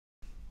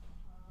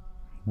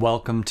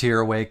Welcome to your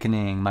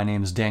awakening. My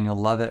name is Daniel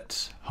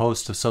Lovett,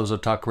 host of Sozo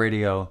Talk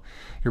Radio.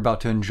 You're about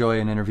to enjoy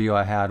an interview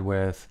I had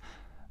with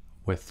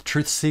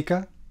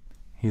Truthseekah.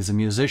 He's a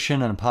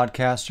musician and a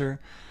podcaster,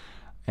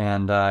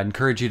 and I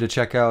encourage you to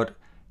check out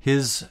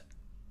his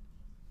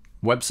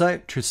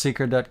website,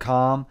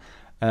 truthseekah.com,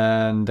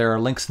 and there are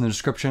links in the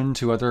description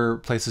to other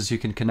places you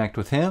can connect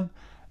with him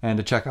and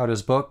to check out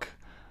his book,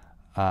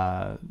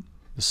 The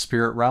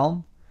Spirit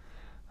Realm.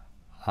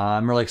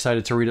 I'm really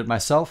excited to read it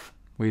myself.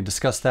 We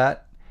discussed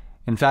that.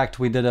 In fact,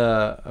 we did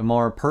a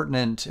more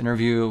pertinent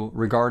interview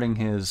regarding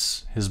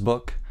his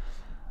book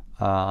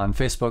on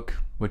Facebook,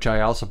 which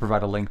I also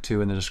provide a link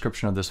to in the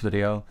description of this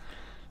video.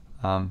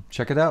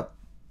 Check it out.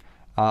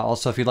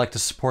 Also, if you'd like to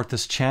support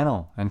this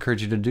channel, I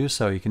encourage you to do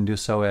so. You can do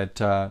so at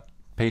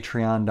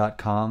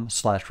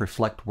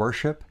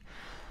patreon.com/reflectworship.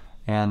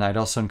 And I'd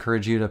also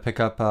encourage you to pick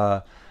up,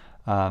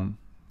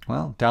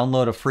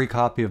 download a free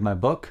copy of my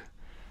book,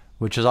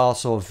 which is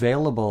also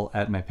available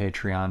at my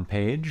Patreon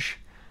page,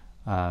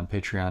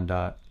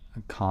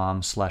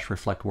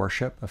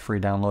 patreon.com/reflectworship, a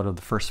free download of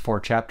the first 4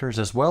 chapters,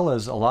 as well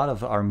as a lot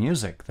of our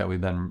music that we've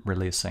been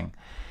releasing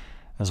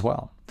as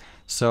well.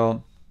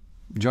 So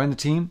join the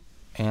team,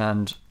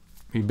 and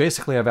you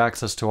basically have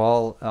access to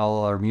all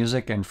our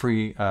music and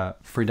free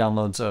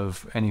downloads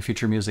of any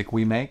future music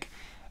we make,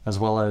 as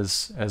well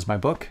as my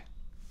book,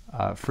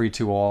 free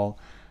to all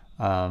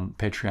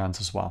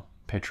Patreons as well.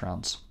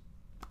 Patrons.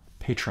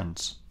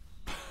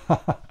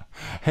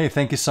 Hey,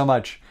 thank you so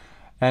much,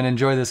 and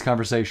enjoy this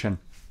conversation.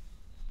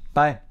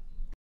 Bye.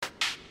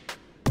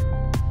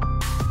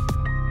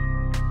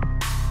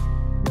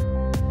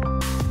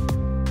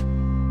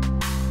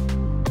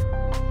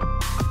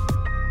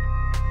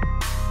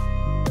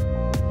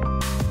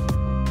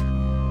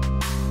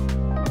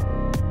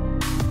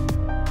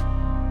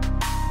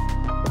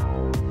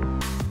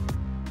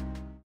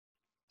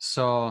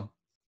 So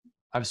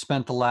I've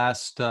spent the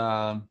last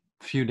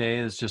few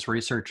days just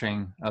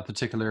researching a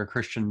particular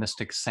Christian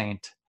mystic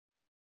saint,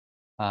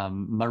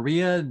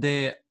 Maria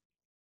de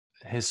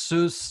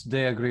Jesus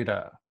de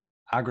Agreda,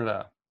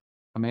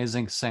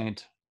 amazing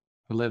saint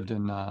who lived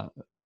in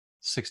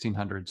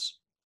 1600s.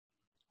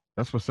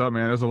 That's what's up,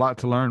 man. There's a lot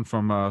to learn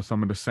from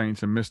some of the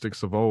saints and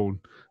mystics of old,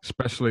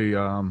 especially.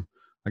 I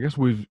guess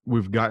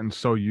we've gotten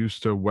so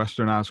used to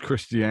Westernized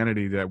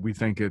Christianity that we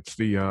think it's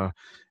the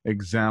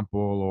example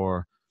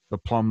or the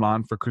plumb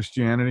line for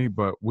Christianity.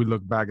 But we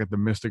look back at the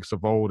mystics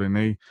of old,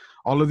 and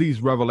all of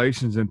these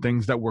revelations and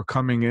things that we're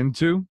coming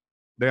into,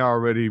 they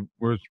already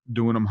were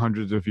doing them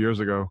hundreds of years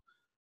ago,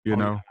 you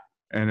know. Yeah.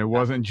 And it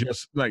wasn't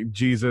just like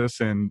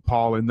Jesus and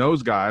Paul and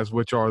those guys,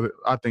 which are,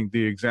 I think,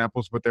 the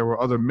examples, but there were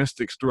other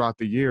mystics throughout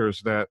the years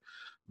that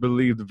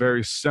believed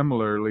very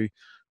similarly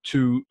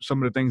to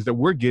some of the things that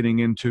we're getting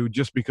into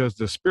just because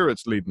the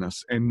Spirit's leading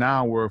us. And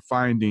now we're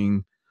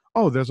finding,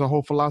 oh, there's a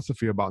whole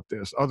philosophy about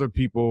this. Other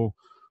people,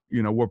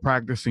 were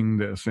practicing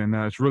this. And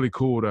it's really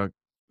cool to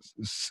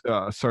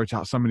search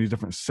out some of these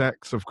different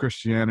sects of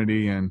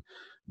Christianity and,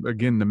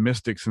 again, the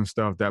mystics and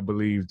stuff that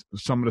believed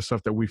some of the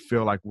stuff that we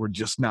feel like we're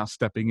just now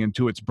stepping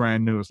into. It's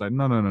brand new. It's like,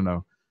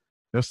 no.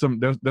 There's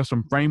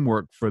some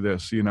framework for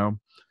this,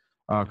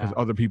 because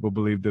other people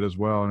believed it as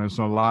well. And there's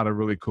a lot of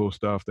really cool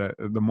stuff that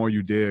the more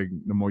you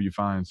dig, the more you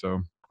find.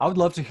 So I would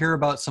love to hear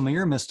about some of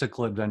your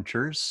mystical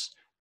adventures.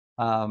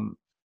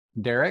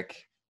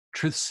 Derek,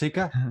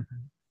 Truthseekah.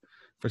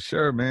 For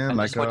sure, man. And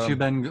like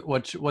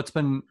what's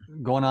been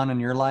going on in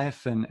your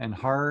life and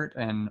heart,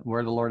 and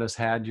where the Lord has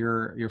had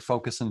your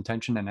focus and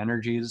attention and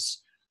energies.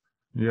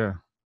 Yeah,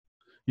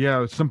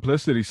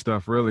 simplicity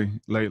stuff really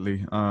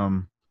lately.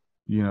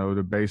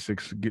 The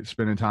basics,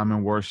 spending time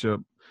in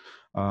worship,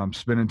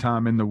 spending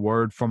time in the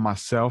Word for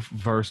myself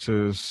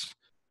versus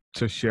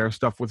to share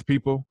stuff with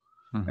people.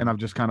 Mm-hmm. And I've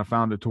just kind of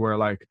found it to where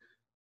like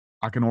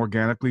I can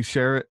organically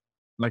share it.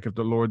 Like if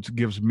the Lord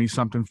gives me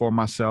something for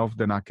myself,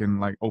 then I can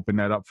like open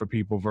that up for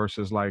people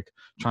versus like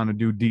trying to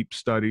do deep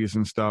studies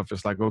and stuff.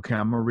 It's like, okay,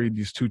 I'm going to read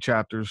these 2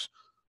 chapters.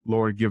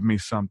 Lord, give me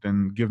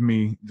something. Give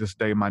me this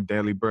day my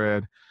daily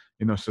bread.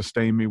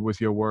 Sustain me with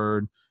your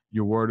word.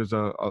 Your word is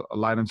a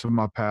light unto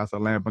my path, a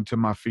lamp unto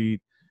my feet,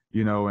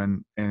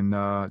 and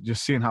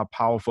just seeing how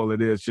powerful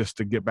it is just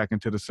to get back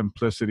into the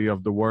simplicity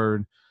of the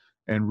word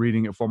and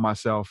reading it for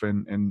myself.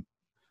 And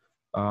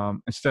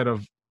instead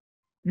of,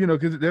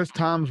 because there's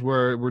times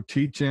where we're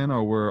teaching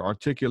or we're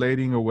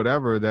articulating or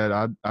whatever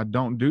that I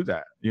don't do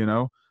that,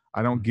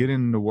 I don't get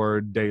in the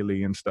word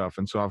daily and stuff.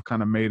 And so I've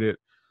kind of made it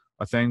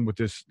a thing with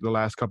the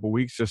last couple of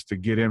weeks just to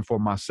get in for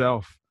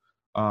myself,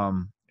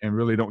 and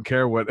really don't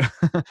care what,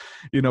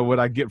 what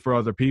I get for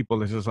other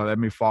people. It's just like, let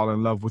me fall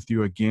in love with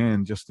you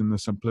again, just in the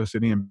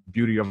simplicity and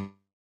beauty of,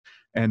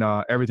 and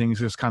everything's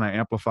just kind of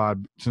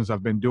amplified since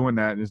I've been doing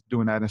that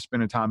and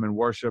spending time in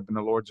worship, and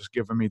the Lord just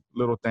giving me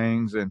little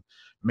things and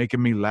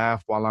making me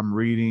laugh while I'm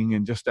reading,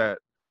 and just that,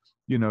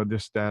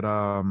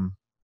 that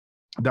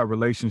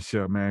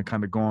relationship, man,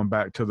 kind of going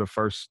back to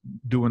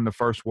doing the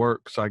first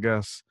works, I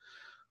guess.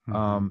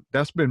 Mm-hmm.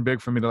 That's been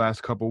big for me the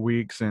last couple of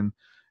weeks. And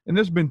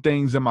there's been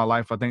things in my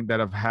life, I think, that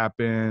have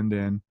happened.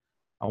 And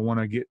I want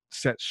to get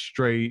set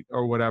straight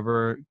or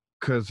whatever,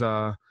 because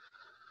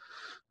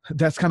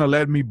that's kind of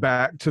led me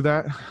back to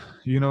that.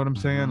 You know what I'm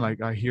saying? Mm-hmm.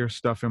 Like I hear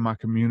stuff in my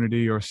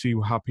community or see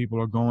how people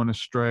are going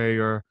astray,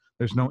 or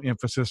there's no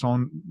emphasis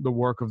on the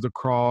work of the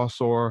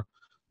cross or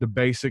the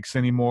basics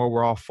anymore.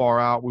 We're all far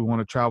out. We want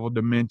to travel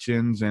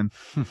dimensions and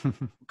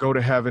go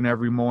to heaven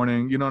every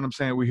morning. You know what I'm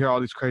saying? We hear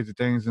all these crazy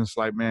things, and it's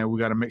like, man, we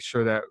got to make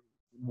sure that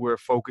we're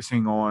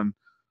focusing on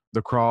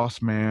the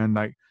cross, man.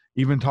 Like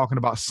even talking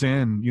about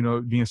sin, you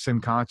know, being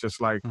sin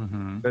conscious, like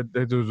Mm-hmm.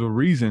 that there's a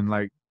reason,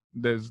 like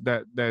there's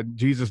that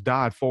Jesus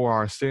died for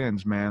our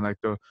sins, man. Like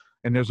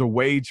and there's a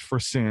wage for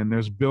sin.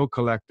 There's bill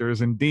collectors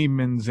and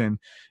demons and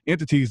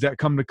entities that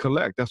come to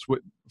collect. That's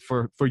what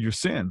for your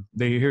sin.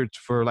 They're here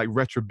for like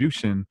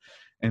retribution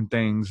and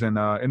things, and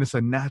it's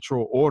a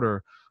natural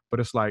order. But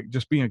it's like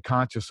just being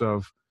conscious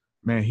of,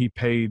 man, he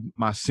paid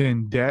my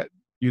sin debt.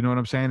 You know what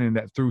I'm saying? And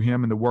that through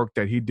him and the work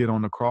that he did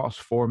on the cross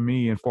for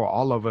me and for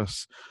all of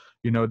us,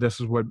 you know,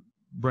 this is what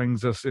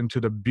brings us into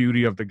the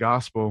beauty of the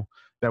gospel,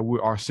 that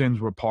our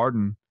sins were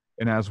pardoned.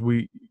 And as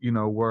we, you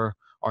know,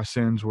 our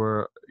sins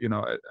were, you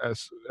know,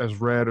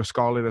 as red or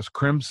scarlet as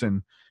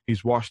crimson,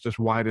 he's washed us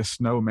white as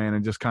snow, man.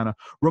 And just kind of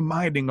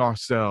reminding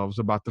ourselves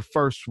about the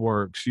first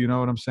works, you know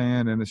what I'm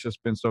saying? And it's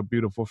just been so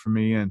beautiful for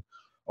me, and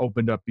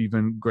opened up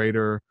even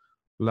greater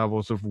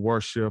levels of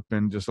worship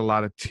and just a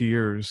lot of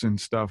tears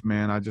and stuff,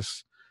 man.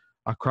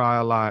 I cry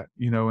a lot,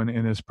 you know,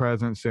 in his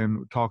presence,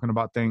 and talking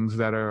about things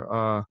that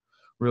are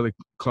really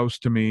close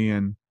to me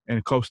and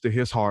close to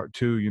his heart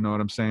too, you know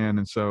what I'm saying?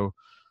 And so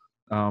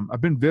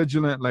I've been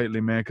vigilant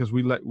lately, man, because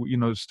you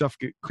know, stuff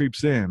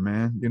creeps in,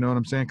 man. You know what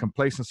I'm saying?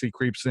 Complacency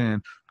creeps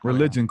in, Oh yeah.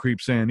 religion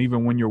creeps in.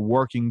 Even when you're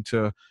working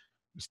to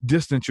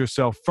distance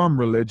yourself from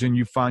religion,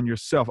 you find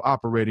yourself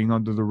operating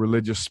under the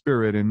religious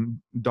spirit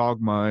and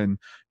dogma and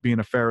being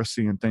a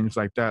Pharisee and things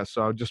like that.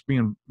 So just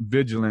being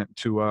vigilant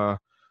to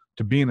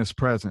be in his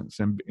presence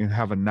and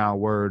have a now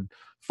word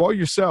for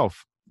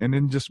yourself, and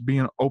then just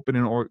being open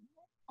and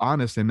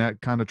honest, and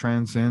that kind of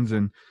transcends,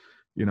 and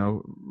you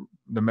know,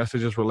 the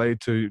messages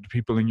relayed to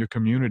people in your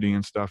community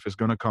and stuff is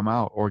going to come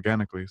out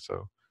organically.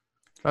 So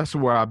that's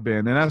where I've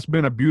been, and that's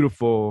been a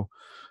beautiful,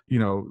 you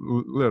know,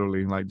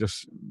 literally like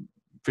just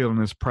feeling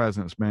his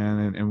presence,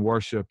 man, and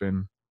worship.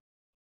 And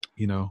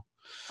you know,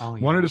 Oh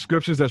one of yeah. the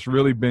scriptures that's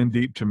really been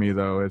deep to me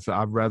though is,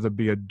 I'd rather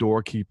be a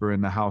doorkeeper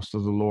in the house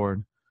of the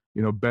Lord.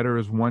 You know, better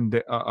is one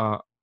day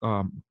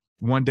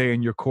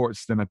in your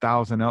courts than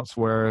 1,000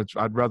 elsewhere.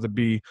 I'd rather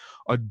be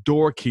a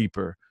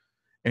doorkeeper.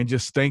 And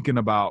just thinking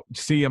about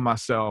seeing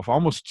myself, I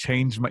almost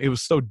changed it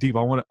was so deep.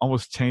 I want to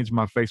almost change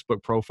my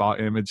Facebook profile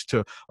image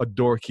to a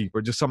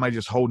doorkeeper, just somebody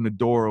just holding the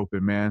door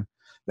open, man.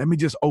 Let me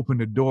just open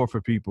the door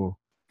for people.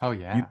 Oh You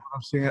know yeah. what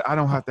I'm saying? I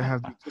don't have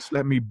to just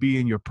let me be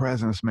in your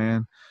presence,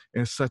 man.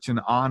 It's such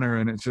an honor,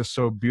 and it's just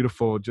so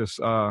beautiful, just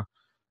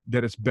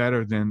that it's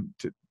better than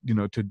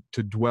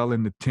to dwell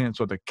in the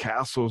tents or the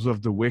castles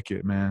of the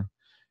wicked, man.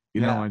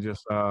 You know, Yeah. and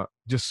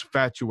just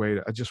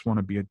infatuate. I just want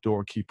to be a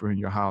doorkeeper in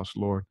your house,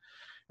 Lord,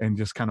 and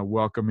just kind of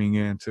welcoming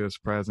into his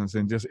presence.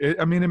 And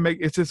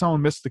it's its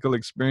own mystical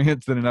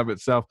experience in and of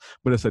itself,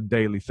 but it's a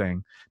daily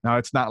thing. Now,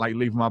 it's not like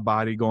leaving my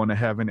body, going to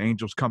heaven,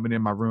 angels coming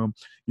in my room.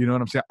 You know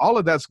what I'm saying? All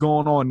of that's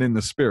going on in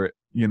the spirit,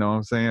 you know what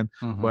I'm saying?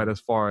 Mm-hmm. But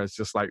as far as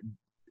just like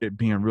it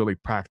being really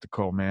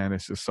practical, man,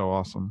 it's just so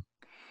awesome.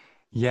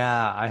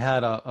 Yeah, I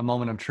had a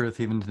moment of truth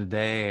even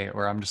today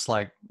where I'm just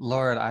like,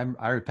 Lord, I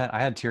repent. I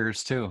had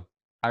tears too.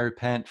 I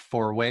repent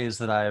for ways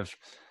that I've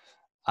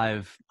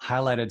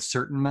highlighted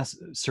certain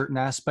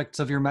aspects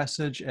of your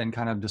message and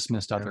kind of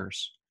dismissed Yeah.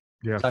 others.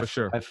 Yeah, So for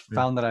sure. I've Yeah.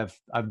 found that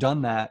I've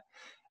done that,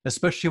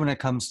 especially when it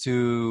comes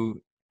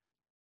to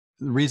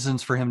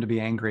reasons for him to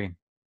be angry.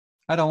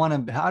 I don't want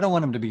him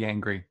to be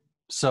angry. Yeah.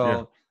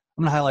 So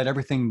I'm gonna highlight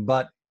everything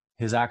but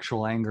his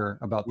actual anger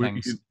about We,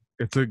 things.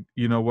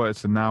 you know what?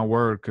 It's a now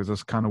word, because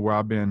that's kind of where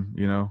I've been,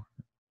 you know.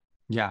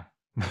 Yeah.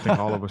 I think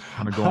all of us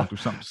kind of going through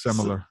something So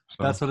similar.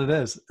 So, that's what it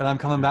is. And I'm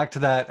coming yeah. back to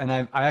that. And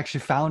I actually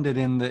found it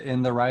in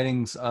the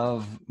writings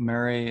of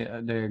Mary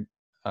de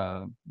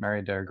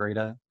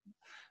Agreda,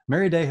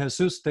 Mary de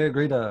Jesus de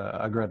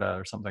Agreda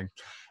or something.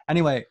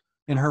 Anyway,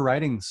 in her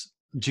writings,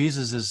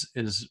 Jesus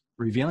is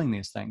revealing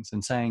these things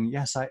and saying,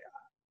 yes,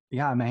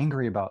 I'm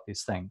angry about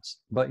these things.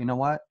 But you know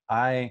what?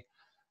 I'm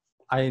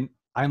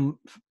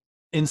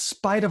in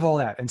spite of all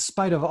that, in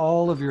spite of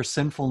all of your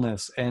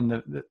sinfulness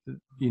and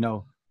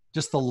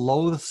just the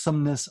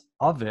loathsomeness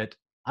of it,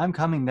 I'm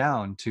coming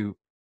down to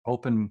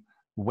open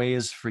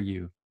ways for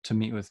you to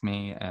meet with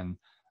me and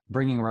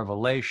bringing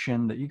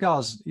revelation that you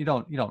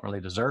don't really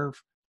deserve.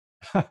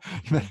 But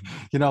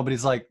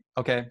he's like,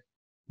 okay,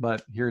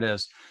 but here it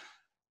is.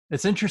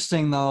 It's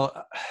interesting though,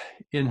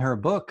 in her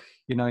book,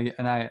 and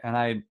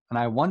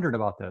I wondered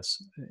about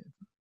this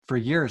for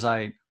years.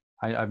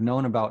 I've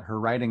known about her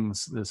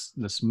writings,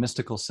 this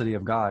mystical city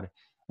of God,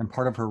 and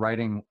part of her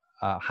writing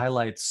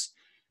highlights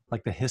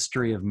like the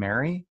history of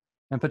Mary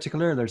in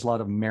particular. There's a lot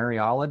of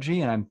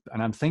Mariology, and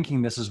I'm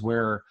thinking this is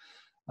where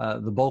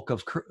the bulk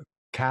of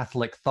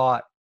Catholic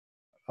thought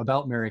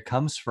about Mary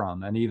comes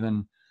from, and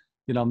even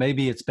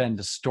maybe it's been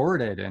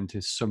distorted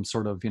into some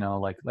sort of,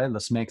 like,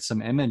 let's make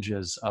some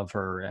images of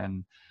her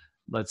and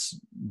let's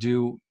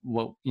do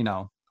what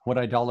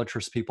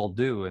idolatrous people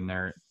do. And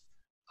they're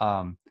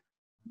um,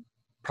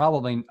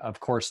 probably, of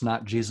course,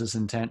 not Jesus'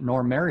 intent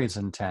nor Mary's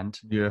intent.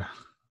 Yeah.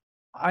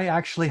 I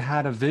actually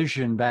had a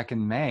vision back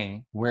in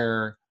May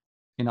where,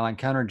 I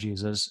encountered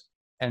Jesus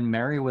and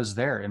Mary was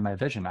there in my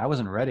vision. I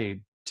wasn't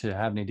ready to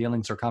have any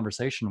dealings or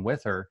conversation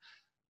with her,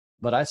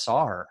 but I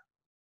saw her.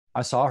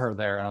 I saw her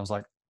there and I was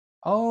like,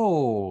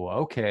 oh,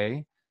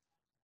 okay.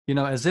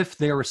 As if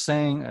they were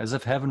saying, as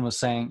if heaven was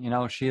saying,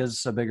 she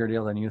is a bigger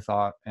deal than you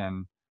thought.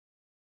 And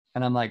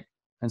I'm like,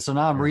 and so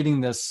now I'm Yeah. reading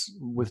this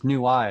with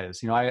new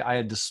eyes. I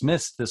had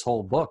dismissed this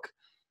whole book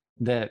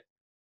that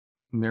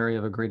Mary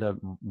of Agreda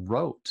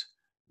wrote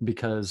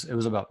because it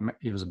was about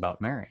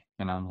Mary.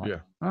 I'm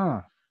like,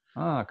 Yeah.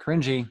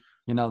 Cringy.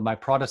 My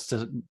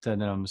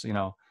Protestantisms,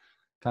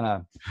 kind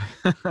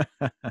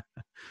of.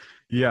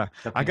 Yeah,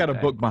 kept I me got at a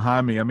bay. book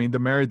behind me. I mean, the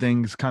Mary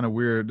thing's kind of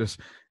weird. This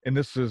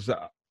is,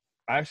 I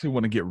actually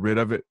want to get rid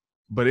of it,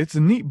 but it's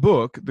a neat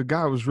book. The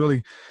guy was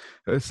really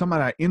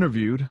somebody I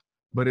interviewed,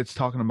 but it's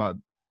talking about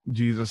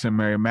Jesus and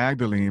Mary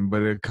Magdalene.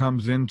 But it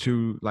comes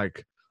into,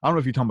 like, I don't know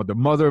if you're talking about the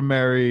Mother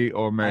Mary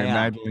or I Mary am.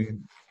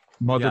 Magdalene,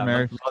 Mother Yeah,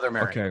 Mary. Mother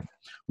Mary. Okay,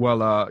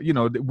 well,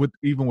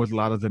 with a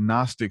lot of the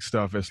Gnostic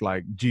stuff, it's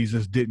like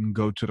Jesus didn't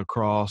go to the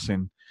cross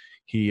and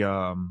he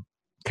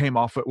came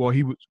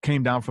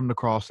down from the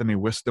cross and they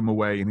whisked him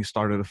away and he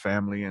started a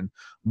family and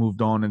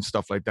moved on and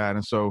stuff like that.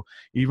 And so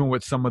even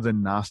with some of the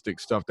Gnostic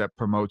stuff that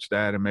promotes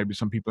that, and maybe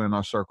some people in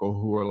our circle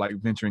who are like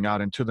venturing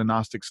out into the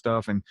Gnostic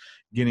stuff and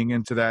getting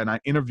into that, and I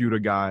interviewed a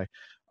guy,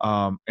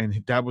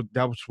 and that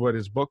was what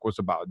his book was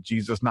about,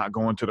 Jesus not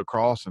going to the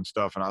cross and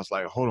stuff. And I was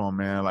like, hold on,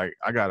 man, like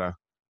I gotta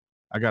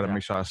Yeah,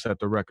 make sure I set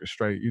the record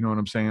straight. You know what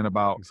I'm saying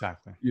about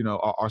exactly.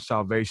 our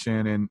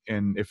salvation,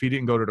 and if he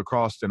didn't go to the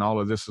cross, then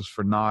all of this is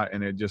for naught.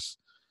 And it just,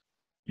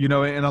 and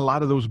a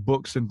lot of those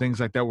books and things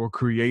like that were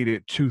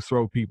created to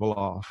throw people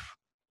off,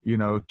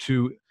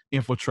 to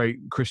infiltrate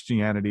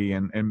Christianity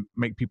and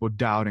make people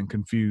doubt and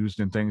confused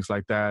and things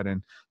like that.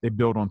 And they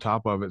build on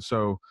top of it.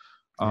 So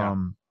Yeah.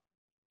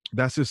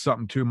 that's just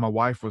something too. My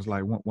wife was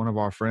like, one of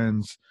our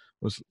friends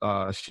was,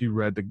 she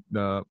read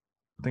I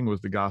think it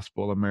was the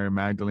Gospel of Mary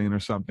Magdalene or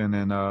something.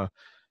 And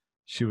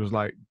she was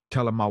like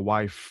telling my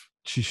wife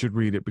she should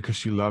read it because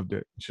she loved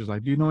it. She was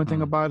like, do you know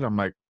anything about it? I'm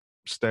like,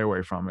 stay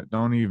away from it.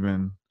 Don't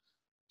even.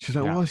 She's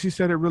like, Yeah. well, she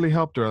said it really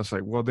helped her. I was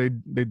like, well, they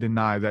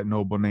deny that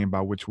noble name by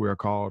which we are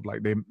called.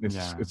 Like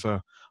it's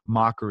a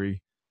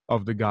mockery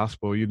of the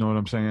gospel. You know what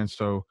I'm saying?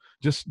 So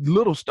just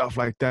little stuff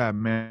like that,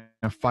 man,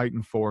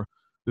 fighting for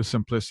the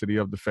simplicity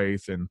of the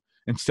faith, and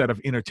instead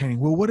of entertaining,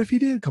 well, what if he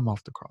did come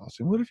off the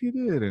cross? And what if he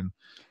did? And,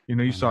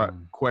 you start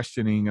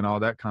questioning and all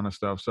that kind of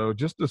stuff. So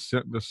just the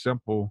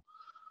simple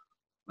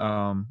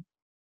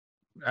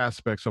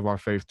aspects of our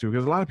faith too.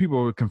 Because a lot of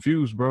people are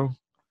confused, bro.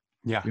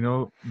 Yeah.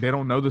 They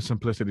don't know the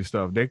simplicity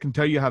stuff. They can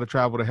tell you how to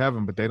travel to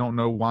heaven, but they don't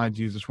know why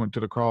Jesus went to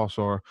the cross,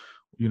 or,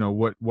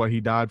 what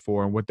he died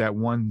for and what that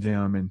won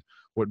them and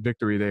what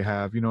victory they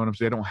have. You know what I'm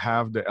saying? They don't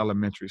have the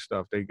elementary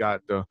stuff. They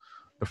got the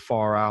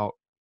far out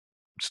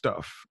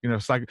stuff.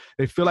 It's like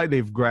they feel like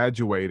they've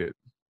graduated,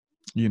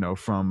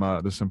 from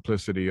the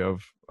simplicity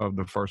of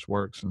the first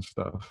works and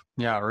stuff.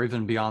 Yeah, or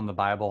even beyond the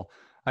Bible.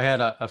 I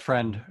had a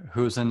friend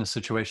who was in a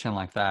situation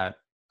like that,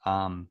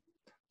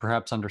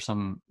 perhaps under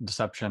some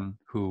deception,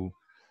 who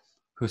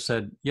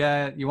said,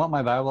 yeah, you want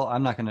my Bible?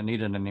 I'm not going to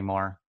need it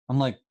anymore. I'm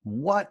like,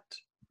 what?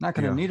 Not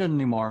going to need it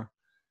anymore?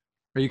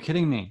 Are you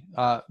kidding me?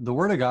 The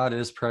Word of God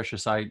is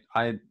precious. I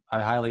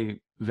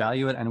highly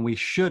value it, and we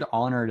should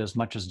honor it as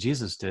much as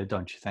Jesus did,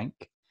 don't you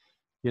think?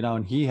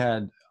 And he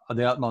had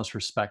the utmost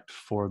respect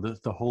for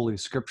the Holy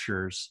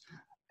Scriptures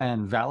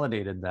and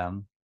validated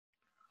them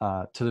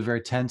to the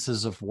very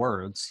tenses of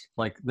words.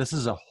 Like, this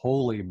is a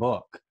holy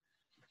book,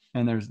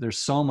 and there's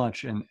so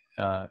much in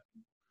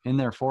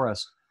there for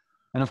us.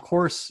 And of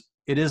course,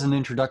 it is an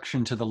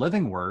introduction to the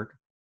living Word.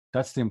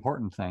 That's the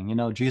important thing.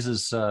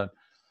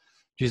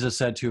 Jesus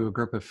said to a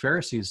group of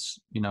Pharisees,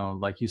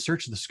 like, you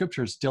search the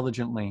Scriptures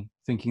diligently,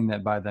 thinking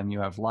that by them you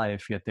have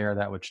life, yet they are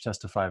that which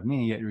testify of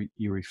me, yet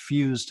you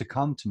refuse to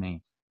come to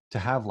me to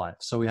have life.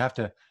 So we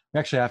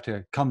actually have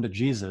to come to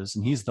Jesus,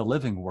 and he's the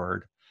living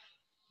Word,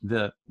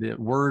 the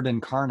Word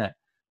incarnate.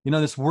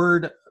 This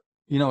Word,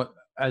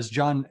 as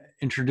John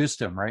introduced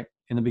him, right?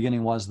 In the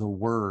beginning was the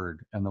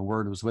Word, and the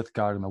Word was with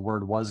God, and the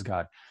Word was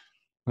God.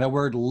 That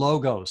word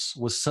logos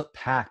was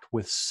packed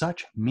with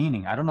such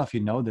meaning. I don't know if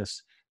you know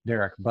this,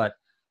 Derek, but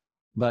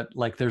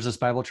like, there's this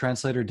Bible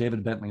translator,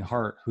 David Bentley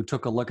Hart, who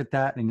took a look at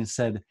that and he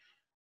said,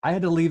 I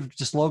had to leave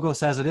just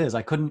logos as it is.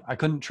 I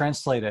couldn't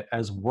translate it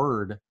as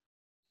word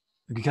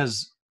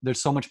because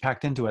there's so much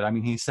packed into it. I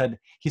mean, he said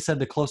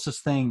the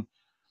closest thing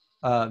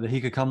that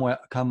he could come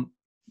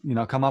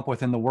up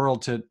with in the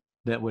world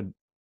that would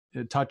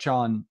touch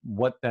on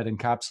what that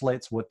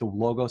encapsulates, what the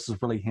logos is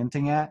really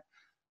hinting at,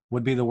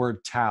 would be the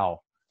word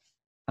Tao.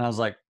 And I was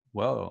like,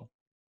 whoa,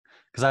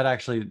 because I'd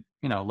actually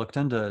looked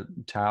into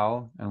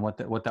Tao and what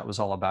that was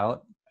all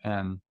about,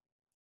 and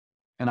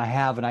and I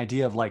have an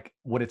idea of like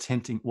what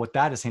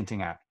that is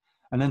hinting at.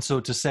 And then so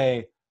to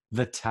say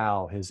the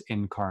Tao has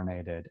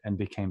incarnated and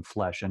became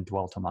flesh and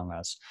dwelt among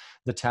us.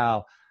 The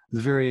Tao, the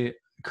very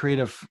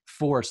creative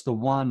force, the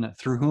one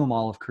through whom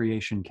all of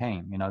creation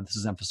came. You know, this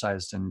is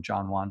emphasized in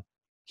John 1,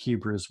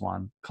 Hebrews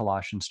 1,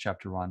 Colossians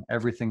chapter 1.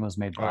 Everything was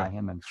made by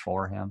him and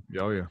for him.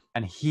 Oh, yeah.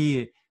 And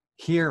he,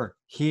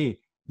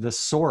 the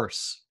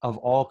source of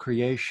all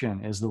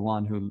creation, is the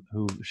one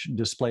who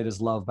displayed his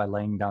love by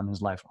laying down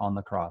his life on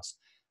the cross,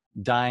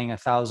 dying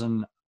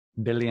 1,000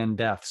 billion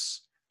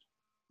deaths,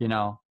 you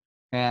know,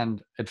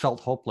 and it felt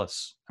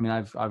hopeless. I mean,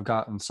 I've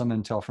gotten some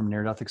intel from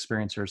near-death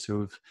experiencers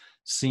who've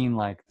seen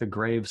like the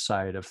grave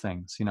side of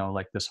things, you know,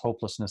 like this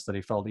hopelessness that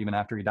he felt even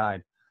after he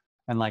died,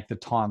 and like the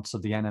taunts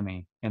of the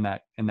enemy in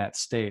that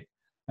state,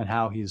 and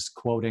how he's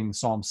quoting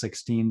Psalm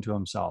 16 to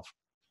himself,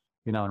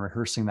 you know, and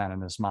rehearsing that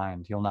in his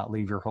mind. You'll not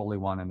leave your Holy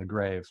One in the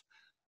grave,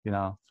 you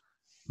know,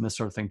 and this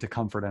sort of thing to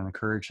comfort and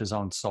encourage his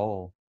own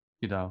soul,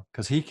 you know,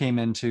 because he came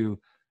into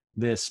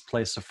this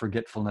place of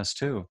forgetfulness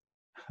too,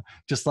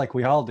 just like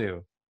we all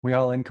do. We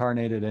all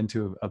incarnated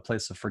into a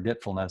place of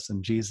forgetfulness,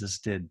 and Jesus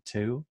did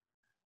too.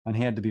 And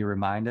he had to be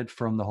reminded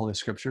from the Holy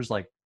Scriptures,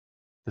 like,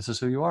 this is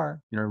who you are.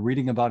 You know,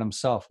 reading about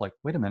himself, like,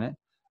 wait a minute,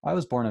 I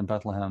was born in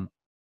Bethlehem.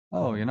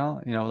 Oh, you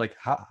know, like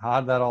how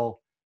did that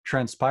all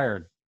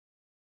transpired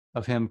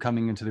of him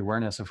coming into the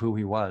awareness of who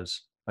he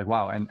was? Like,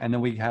 wow. And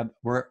then we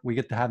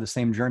get to have the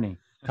same journey,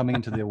 coming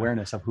into the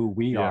awareness of who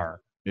we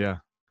are. Yeah,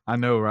 I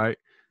know, right?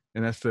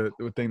 And that's the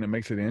thing that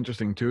makes it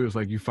interesting too, is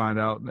like you find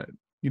out that,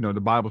 you know,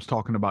 the Bible's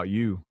talking about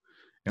you.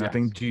 And I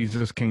think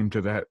Jesus came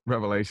to that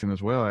revelation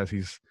as well, as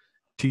he's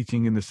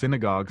teaching in the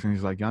synagogues. And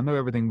he's like, I know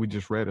everything we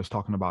just read is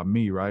talking about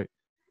me, right?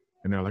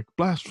 And they're like,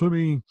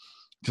 blasphemy.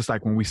 Just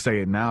like when we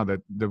say it now, that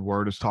the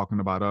word is talking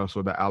about us,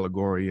 or the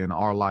allegory in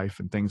our life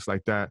and things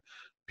like that.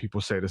 People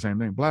say the same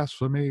thing,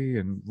 blasphemy,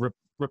 and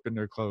ripping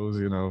their clothes,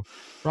 you know,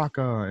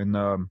 raka. And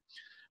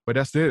but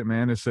that's it,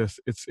 man. It's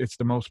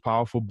the most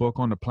powerful book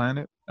on the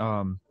planet.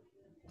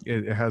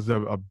 It has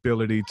the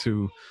ability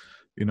to,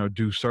 you know,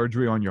 do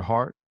surgery on your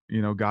heart.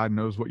 You know, God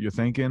knows what you're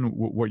thinking,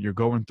 what you're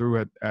going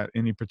through at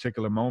any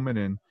particular moment,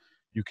 and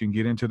you can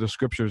get into the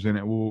scriptures and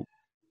it will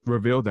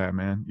reveal that,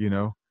 man, you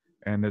know.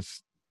 And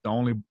it's the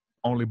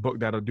only book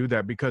that'll do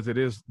that, because it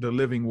is the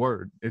living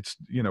word. It's,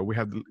 you know,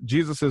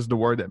 Jesus is the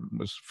word that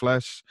was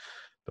flesh.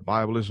 The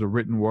Bible is the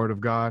written word of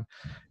God.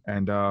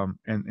 And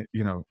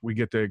you know, we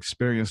get to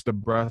experience the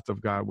breath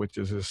of God, which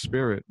is his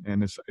spirit.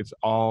 And it's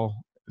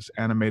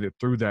animated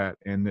through that.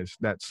 And it's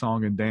that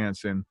song and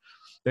dance. And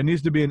there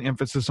needs to be an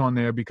emphasis on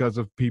there, because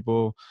of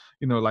people,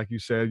 you know, like you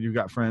said, you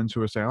got friends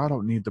who are saying, oh, I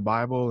don't need the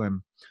Bible.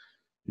 And,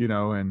 you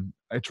know, and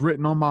it's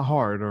written on my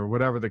heart, or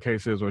whatever the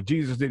case is, or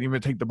Jesus didn't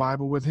even take the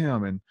Bible with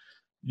him. And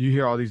you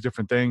hear all these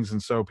different things.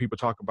 And so people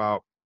talk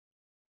about,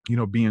 you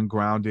know, being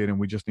grounded, and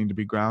we just need to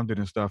be grounded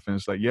and stuff. And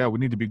it's like, yeah, we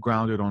need to be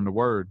grounded on the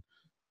word,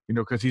 you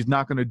know, because he's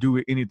not going to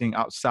do anything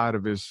outside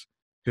of his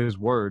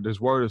word. His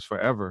word is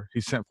forever.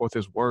 He sent forth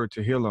his word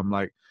to heal them.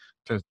 Like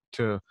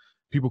to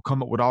people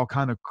come up with all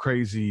kind of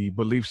crazy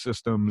belief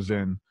systems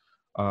and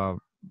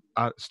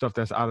stuff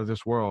that's out of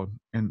this world.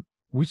 And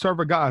we serve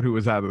a God who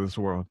is out of this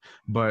world,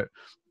 but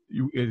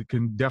it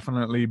can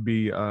definitely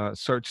be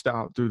searched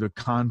out through the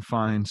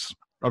confines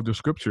of the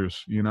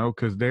scriptures, you know,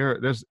 because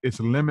it's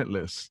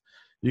limitless.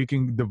 You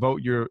can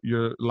devote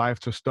your life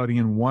to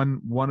studying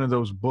one of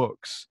those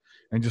books,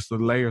 and just the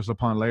layers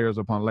upon layers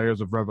upon layers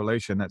of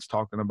revelation that's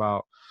talking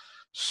about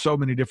so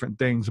many different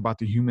things about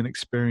the human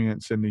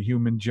experience and the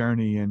human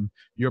journey and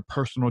your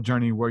personal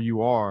journey where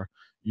you are.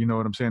 You know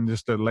what I'm saying?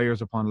 Just the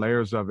layers upon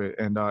layers of it.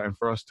 And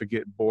for us to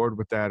get bored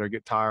with that, or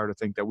get tired, or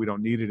think that we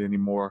don't need it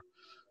anymore,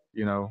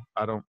 you know,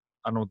 I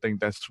don't think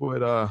that's what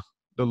the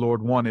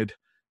Lord wanted.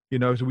 You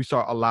know, so we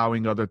start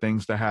allowing other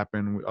things to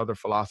happen, other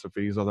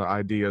philosophies, other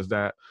ideas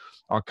that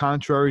are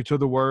contrary to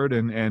the word,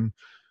 and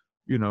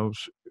you know,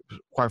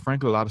 quite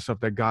frankly, a lot of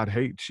stuff that God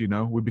hates. You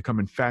know, we become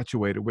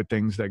infatuated with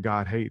things that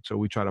God hates, so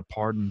we try to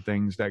pardon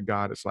things that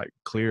God is like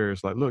clear.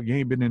 It's like, look, you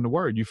ain't been in the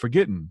word. You're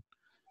forgetting.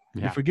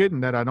 Yeah. You're forgetting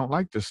that I don't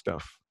like this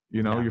stuff.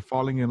 You know, You're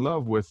falling in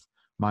love with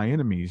my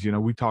enemies. You know,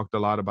 we talked a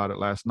lot about it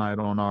last night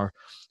on our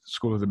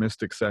School of the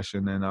Mystic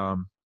session,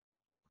 and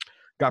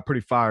got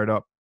pretty fired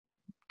up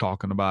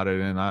talking about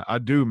it. And I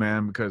do,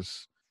 man,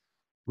 because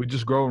we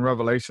just grow in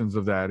revelations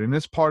of that. And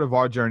it's part of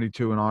our journey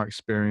too, and our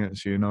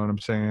experience, you know what I'm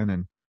saying?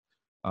 And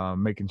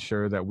making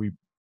sure that we,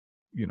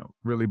 you know,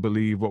 really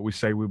believe what we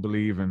say we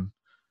believe. And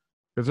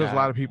because there's a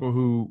lot of people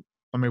who,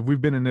 I mean,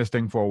 we've been in this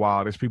thing for a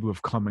while. There's people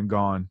who've come and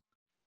gone,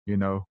 you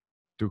know,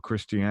 through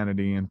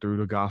Christianity and through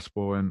the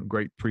gospel, and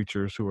great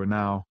preachers who are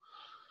now,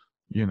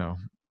 you know,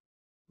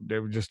 they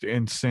were just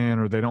in sin,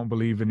 or they don't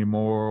believe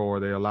anymore, or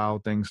they allow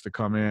things to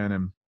come in.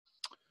 And,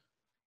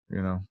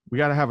 you know, we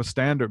got to have a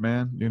standard,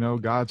 man. You know,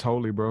 God's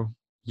holy, bro.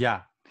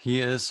 Yeah, he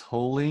is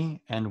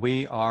holy, and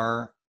we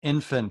are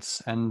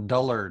infants and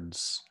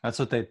dullards. That's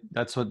what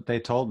they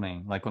told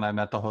me. Like when I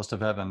met the host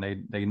of heaven,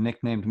 they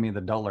nicknamed me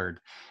the dullard.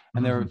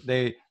 And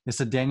they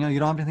said, Daniel, you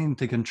don't have anything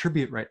to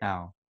contribute right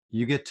now.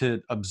 You get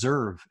to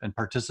observe and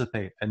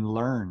participate and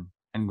learn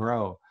and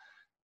grow.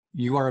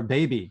 You are a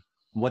baby.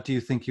 What do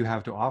you think you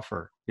have to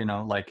offer? You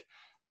know, like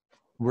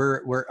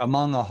we're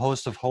among a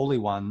host of holy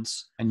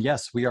ones, and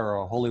yes, we are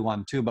a holy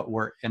one too, but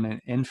we're in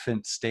an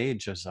infant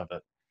stages of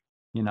it,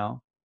 you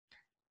know.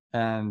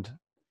 And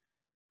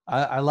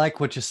I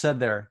like what you said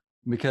there,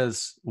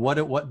 because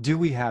what do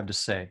we have to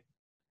say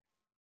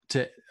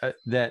to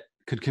that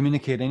could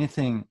communicate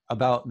anything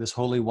about this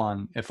holy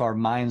one if our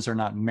minds are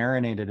not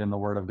marinated in the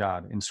Word of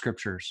God, in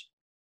scriptures,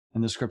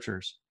 in the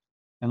scriptures,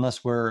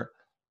 unless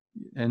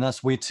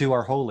we too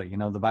are holy. You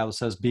know, the Bible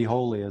says, "Be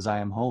holy as I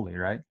am holy,"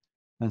 right?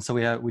 And so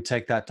we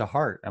take that to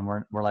heart, and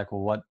we're like,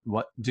 well,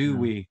 what do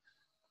we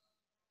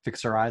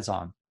fix our eyes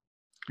on?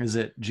 Is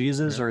it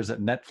Jesus or is it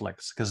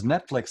Netflix? Because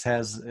Netflix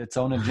has its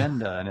own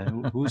agenda,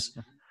 and who's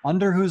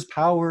under whose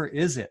power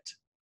is it?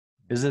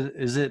 Is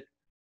it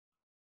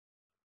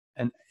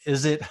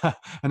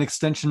an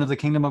extension of the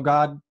kingdom of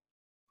God?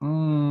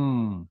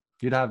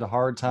 You'd have a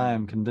hard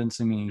time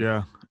convincing me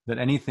that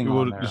anything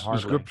on there. The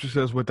scripture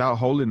says, "Without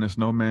holiness,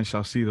 no man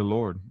shall see the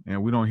Lord,"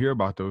 and we don't hear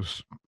about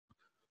those.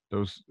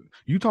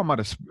 You talking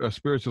about a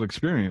spiritual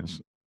experience,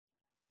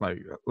 like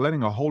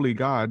letting a holy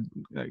God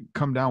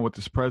come down with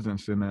His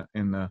presence in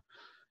the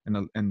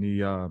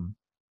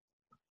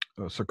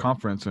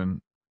circumference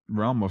and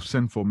realm of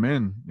sinful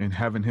men, and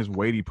having His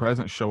weighty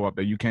presence show up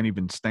that you can't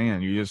even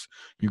stand. You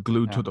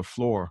glued to the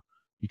floor.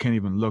 You can't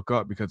even look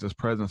up because His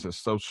presence is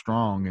so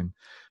strong,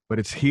 but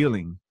it's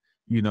healing.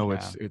 You know,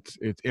 it's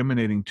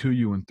emanating to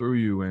you and through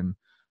you, and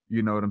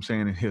you know what I'm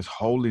saying. And His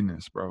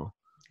holiness, bro.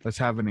 Let's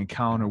have an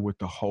encounter with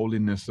the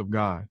holiness of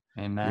God.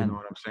 Amen. You know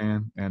what I'm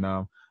saying?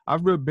 And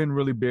I've been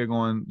really big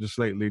on just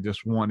lately,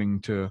 just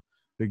wanting to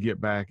get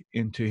back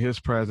into His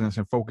presence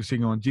and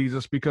focusing on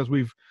Jesus, because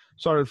we've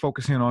started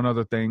focusing on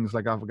other things.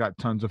 Like I've got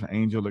tons of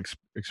angel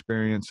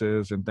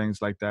experiences and things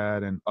like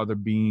that, and other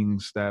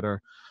beings that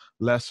are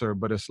lesser,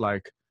 but it's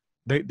like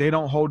they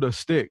don't hold a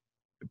stick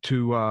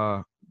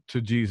to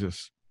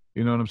Jesus.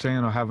 You know what I'm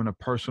saying? Or having a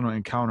personal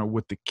encounter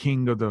with the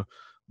King of the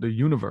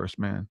universe,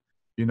 man.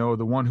 You know,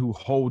 the one who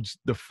holds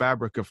the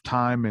fabric of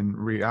time and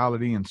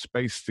reality and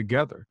space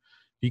together.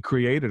 He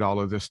created all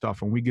of this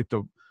stuff, and we get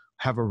to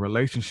have a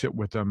relationship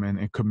with Him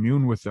and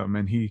commune with Him.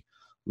 And He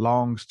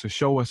longs to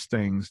show us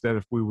things that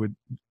if we would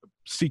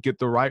seek it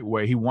the right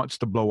way, He wants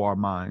to blow our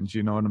minds.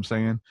 You know what I'm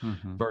saying?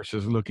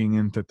 Versus looking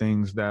into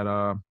things that,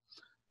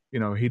 you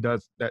know, He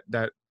does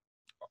that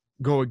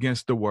go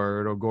against the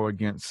Word or go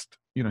against,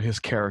 you know, His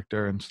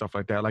character and stuff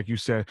like that. Like you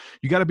said,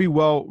 you got to be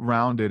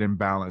well-rounded and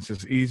balanced.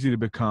 It's easy to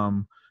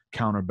become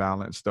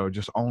counterbalanced, though.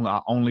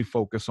 I only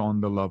focus on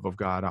the love of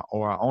God,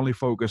 or I only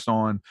focus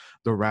on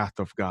the wrath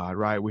of God,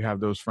 right? We have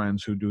those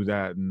friends who do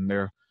that, and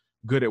they're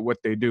good at what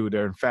they do.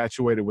 They're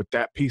infatuated with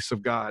that piece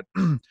of God.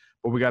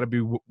 But we got to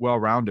be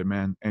well-rounded,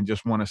 man, and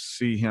just want to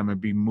see Him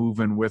and be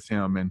moving with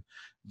Him, and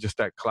just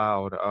that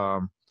cloud,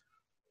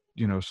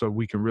 you know, so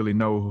we can really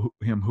know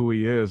Him, who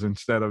He is,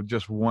 instead of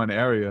just one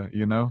area,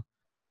 you know?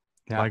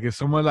 Like if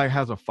someone like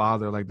has a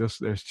father like this,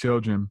 there's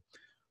children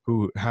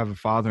who have a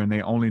father and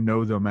they only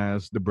know them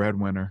as the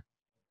breadwinner.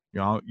 You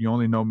know, you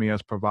only know me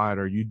as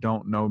provider. You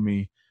don't know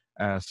me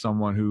as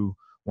someone who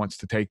wants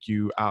to take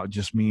you out,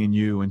 just me and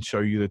you, and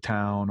show you the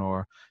town,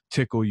 or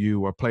tickle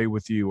you, or play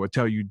with you, or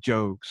tell you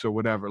jokes, or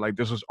whatever. Like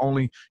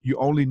you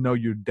only know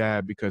your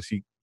dad because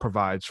he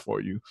provides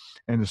for you.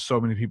 And there's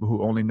so many people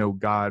who only know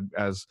God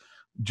as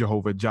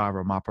Jehovah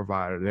Jireh, my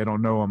provider. They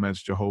don't know Him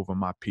as Jehovah,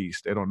 my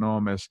peace. They don't know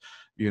Him as,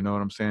 you know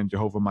what I'm saying,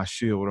 Jehovah, my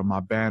shield, or my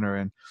banner.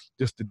 And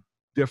just the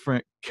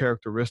different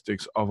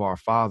characteristics of our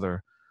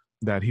Father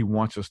that He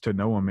wants us to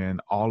know Him in,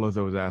 all of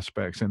those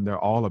aspects. And they're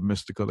all a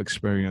mystical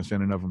experience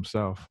in and of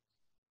Himself.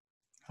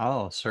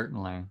 Oh,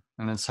 certainly.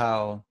 And it's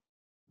how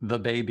the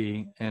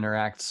baby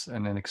interacts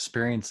and then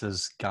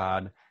experiences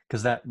God,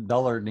 because that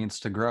dollar needs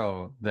to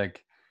grow.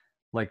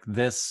 Like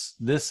this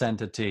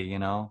entity, you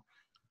know,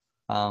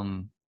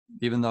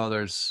 even though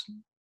there's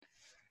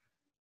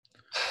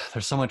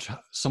so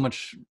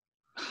much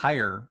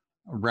higher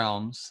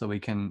realms that we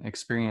can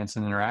experience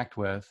and interact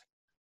with,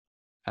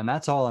 and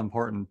that's all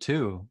important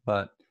too.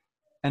 But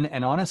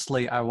and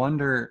honestly, I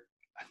wonder,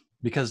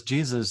 because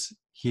Jesus,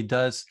 he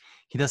does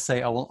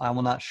say, I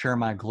will not share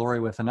my glory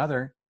with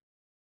another,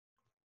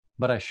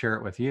 but I share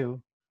it with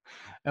you,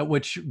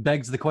 which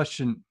begs the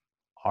question,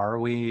 are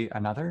we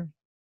another?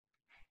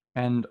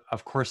 And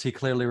of course, He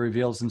clearly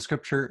reveals in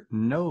Scripture,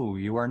 no,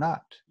 you are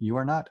not. You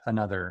are not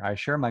another. I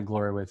share my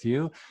glory with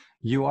you.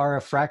 You are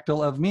a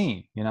fractal of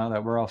me. You know,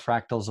 that we're all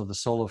fractals of the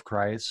soul of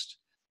Christ,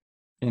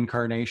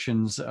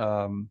 incarnations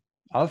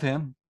of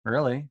Him,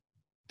 really,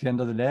 at the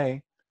end of the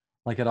day.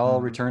 Like it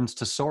all returns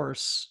to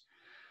source.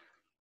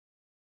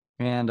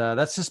 And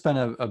that's just been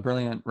a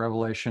brilliant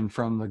revelation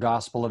from the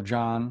Gospel of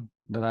John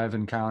that I've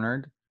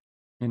encountered.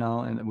 You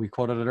know, and we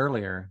quoted it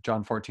earlier,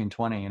 John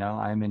 14:20, you know,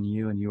 I am in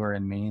you and you are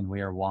in me and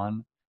we are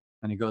one.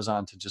 And he goes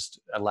on to just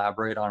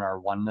elaborate on our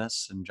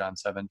oneness in John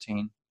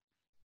 17.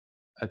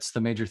 It's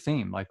the major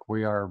theme. Like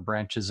we are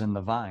branches in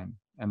the vine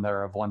and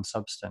they're of one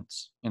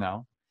substance, you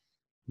know.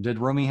 Did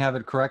Rumi have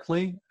it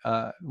correctly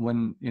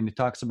when he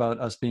talks about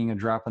us being a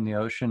drop in the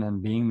ocean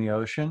and being the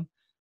ocean?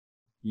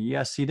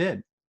 Yes, he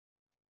did.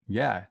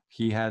 Yeah,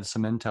 he had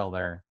some intel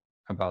there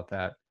about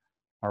that.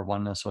 Our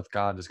oneness with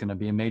God is going to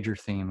be a major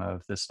theme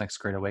of this next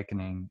Great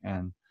Awakening,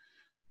 and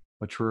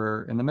which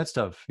we're in the midst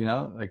of.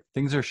 Like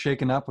things are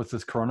shaken up with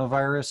this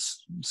coronavirus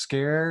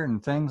scare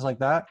and things like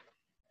that.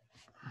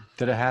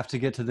 Did it have to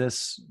get to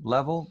this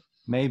level?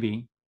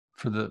 Maybe,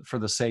 for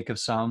the sake of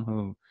some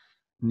who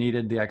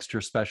needed the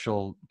extra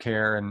special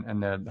care,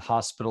 and the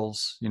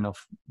hospitals,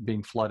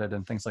 being flooded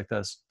and things like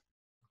this.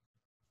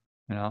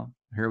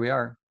 Here we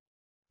are.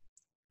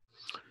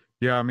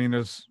 Yeah, I mean,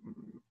 there's,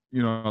 a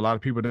lot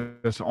of people,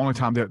 that's the only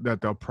time that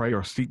they'll pray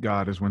or seek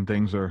God is when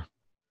things are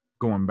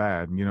going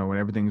bad. When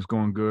everything's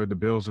going good, the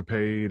bills are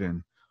paid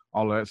and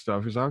all of that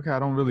stuff. It's like, okay, I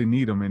don't really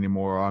need him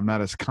anymore. Or I'm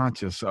not as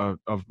conscious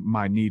of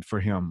my need for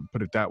him,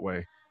 put it that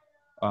way.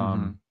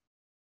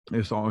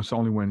 It's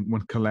only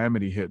when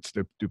calamity hits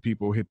that do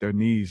people hit their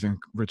knees and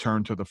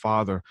return to the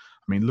Father.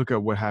 I mean, look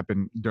at what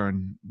happened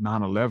during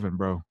 9/11,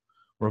 bro.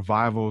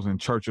 Revivals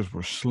and churches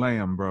were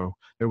slammed, bro.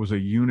 There was a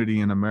unity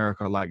in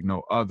America like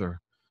no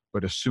other.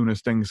 But as soon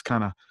as things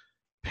kind of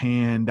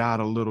panned out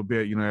a little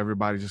bit,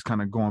 everybody just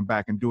kind of going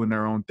back and doing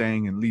their own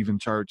thing and leaving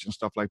church and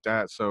stuff like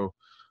that. So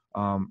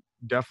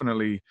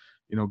definitely,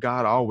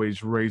 God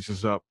always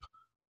raises up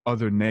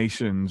other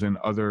nations and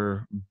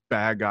other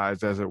bad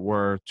guys, as it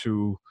were,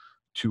 to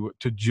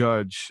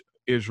judge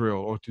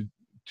Israel, or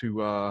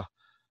to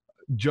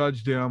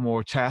judge them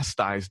or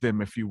chastise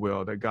them, if you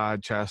will. That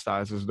God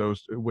chastises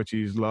those which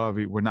He's love.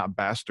 We're not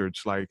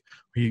bastards. Like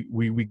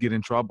we get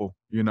in trouble,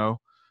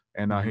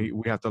 and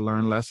we have to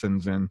learn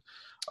lessons. And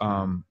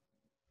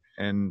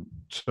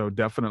so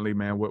definitely,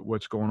 man,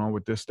 what's going on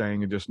with this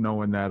thing, and just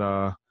knowing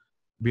that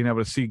being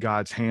able to see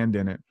God's hand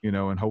in it,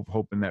 and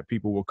hoping that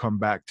people will come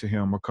back to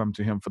Him or come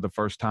to Him for the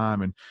first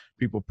time, and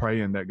people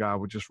praying that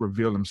God would just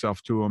reveal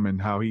Himself to them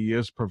and how He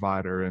is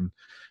provider. And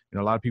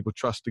a lot of people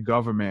trust the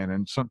government,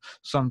 and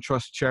some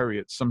trust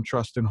chariots, some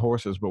trust in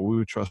horses, but we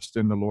would trust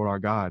in the Lord our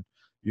God.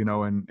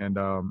 And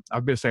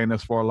I've been saying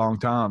this for a long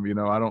time.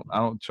 I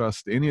don't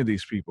trust any of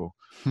these people.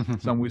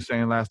 Some we were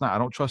saying last night, I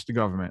don't trust the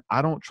government.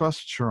 I don't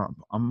trust Trump.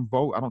 I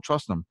don't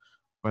trust them,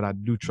 but I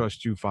do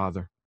trust you,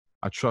 Father.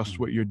 I trust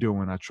what you're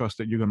doing. I trust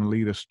that you're going to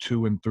lead us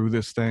to and through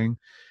this thing,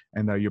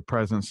 and that your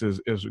presence is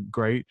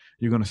great.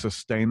 You're going to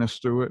sustain us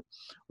through it.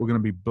 We're going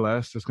to be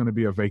blessed. It's going to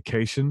be a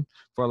vacation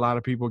for a lot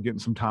of people, getting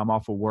some time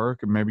off of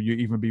work, and maybe you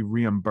even be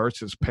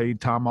reimbursed as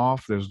paid time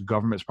off. The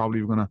government's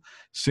probably going to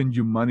send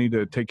you money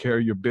to take care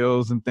of your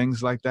bills and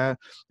things like that.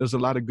 There's a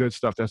lot of good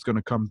stuff that's going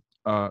to come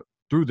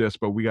through this,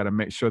 but we got to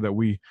make sure that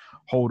we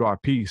hold our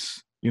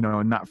peace,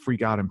 and not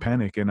freak out and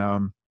panic.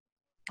 And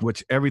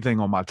which everything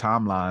on my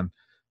timeline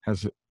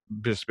has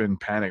just been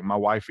panic. My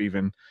wife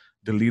even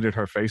deleted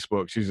her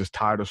Facebook. She's just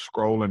tired of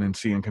scrolling and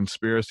seeing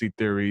conspiracy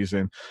theories.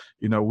 And,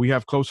 we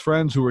have close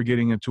friends who are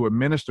getting into it,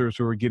 ministers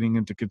who are getting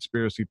into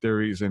conspiracy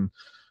theories. And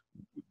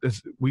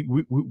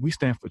we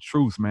stand for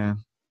truth, man.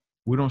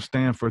 We don't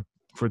stand for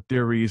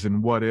theories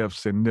and what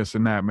ifs and this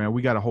and that, man.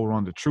 We got to hold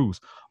on to truth.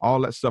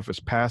 All that stuff is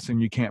passing.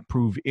 You can't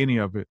prove any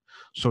of it.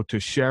 So to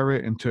share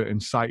it and to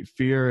incite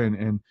fear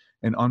and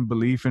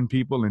unbelief in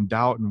people, and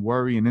doubt and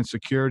worry and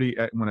insecurity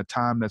when a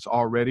time that's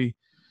already,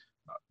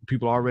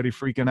 people are already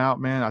freaking out,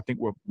 man, I think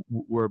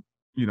we're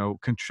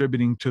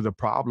contributing to the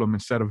problem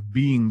instead of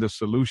being the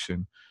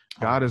solution.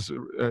 God has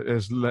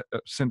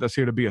sent us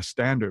here to be a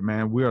standard,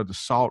 man. We are the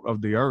salt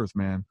of the earth,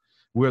 man.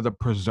 We're the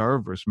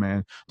preservers,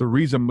 man. The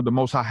reason the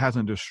Most High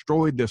hasn't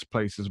destroyed this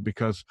place is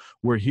because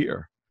we're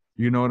here.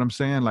 You know what I'm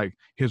saying? Like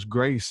His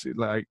grace,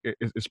 like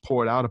is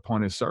poured out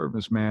upon His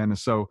servants, man. And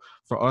so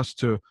for us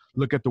to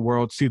look at the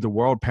world, see the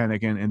world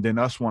panicking, and then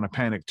us want to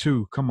panic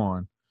too, come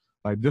on.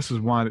 Like, this is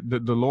why the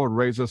Lord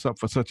raised us up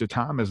for such a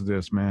time as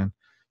this, man,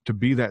 to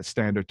be that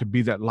standard, to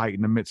be that light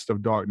in the midst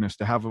of darkness,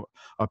 to have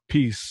a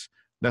peace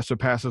that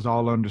surpasses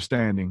all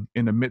understanding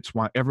in the midst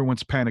while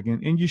everyone's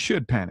panicking. And you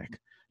should panic.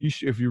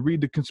 If you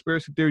read the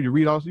conspiracy theory,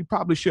 you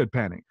probably should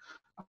panic.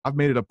 I've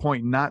made it a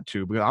point not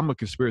to, because I'm a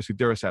conspiracy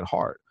theorist at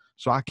heart.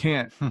 So I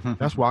can't,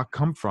 that's where I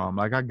come from.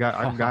 Like I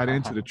got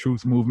into the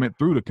truth movement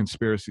through the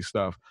conspiracy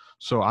stuff.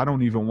 So I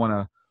don't even want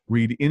to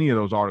read any of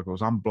those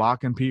articles. I'm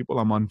blocking people.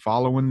 I'm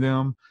unfollowing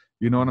them.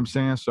 You know what I'm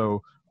saying?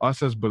 So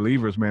us as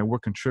believers, man, we're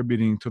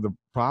contributing to the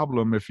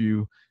problem. If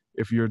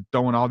you're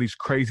throwing all these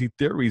crazy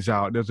theories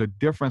out, there's a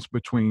difference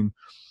between,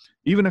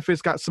 even if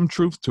it's got some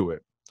truth to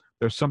it,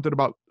 there's something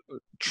about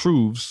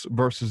truths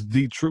versus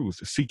the truth,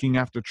 seeking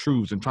after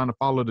truths and trying to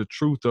follow the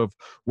truth of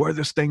where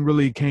this thing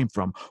really came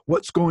from.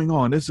 What's going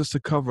on? Is this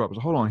a cover up?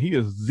 Hold on. He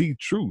is the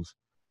truth.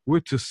 We're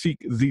to seek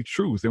the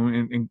truth.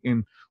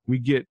 And we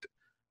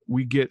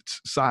get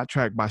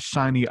sidetracked by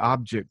shiny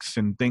objects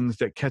and things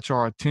that catch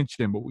our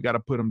attention, but we got to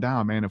put them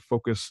down, man, and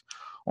focus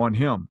on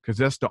Him, because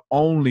that's the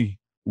only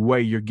way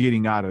you're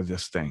getting out of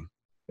this thing,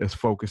 is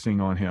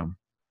focusing on Him,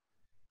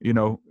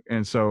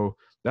 And so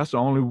that's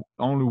the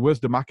only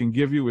wisdom I can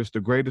give you. It's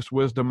the greatest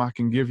wisdom I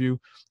can give you,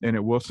 and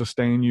it will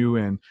sustain you.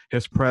 And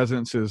His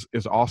presence is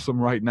awesome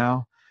right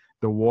now.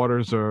 the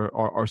waters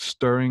are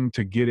stirring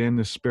to get in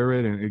the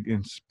spirit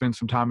and spend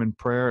some time in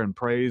prayer and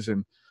praise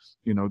and,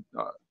 you know,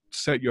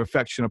 set your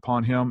affection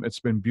upon him. It's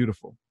been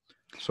beautiful.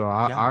 So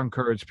I Yeah.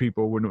 encourage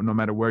people, no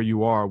matter where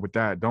you are with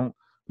that, don't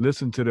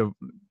listen to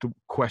the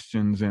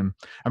questions. And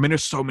I mean,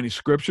 there's so many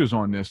scriptures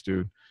on this,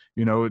 dude.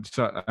 You know, it's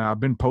I've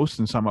been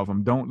posting some of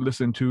them. Don't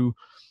listen to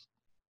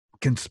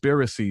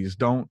conspiracies.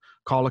 Don't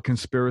call a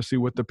conspiracy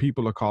what the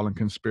people are calling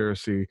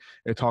conspiracy.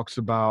 It talks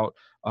about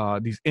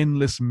these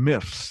endless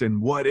myths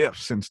and what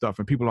ifs and stuff,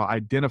 and people are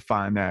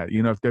identifying that.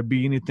 You know, if there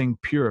be anything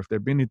pure, if there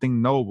be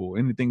anything noble,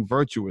 anything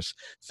virtuous,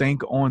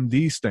 think on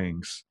these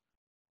things.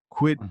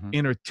 Quit Mm-hmm.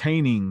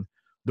 entertaining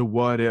the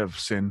what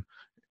ifs and,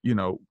 you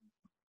know,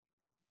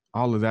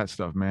 all of that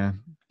stuff,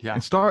 man. Yeah.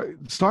 And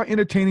start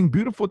entertaining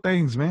beautiful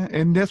things, man.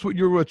 And that's what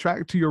you'll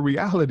attract to your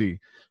reality.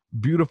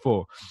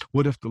 Beautiful.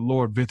 What if the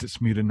Lord visits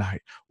me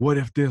tonight? What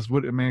if this?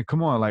 What, man?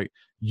 Come on, like,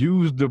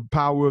 use the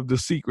power of the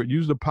secret.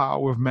 Use the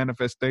power of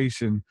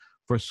manifestation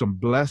for some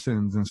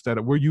blessings instead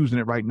of, we're using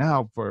it right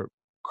now for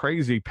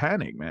crazy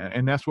panic, man.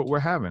 And that's what we're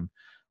having.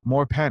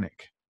 More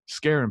panic,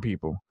 scaring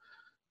people.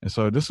 And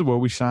so this is where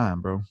we shine,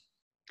 bro.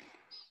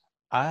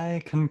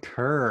 I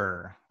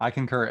concur.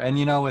 And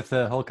you know, with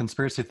the whole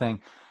conspiracy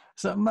thing,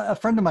 so a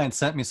friend of mine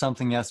sent me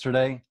something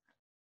yesterday,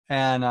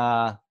 and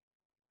I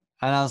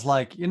was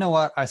like, you know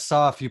what? I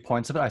saw a few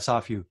points of it. I saw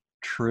a few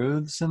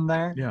truths in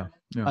there, Yeah.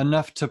 Yeah.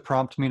 enough to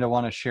prompt me to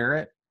want to share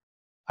it.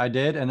 I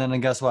did, and then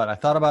guess what? I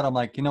thought about it. I'm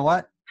like, you know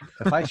what?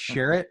 If I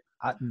share it,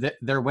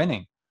 they're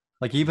winning.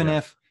 Like even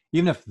Yeah.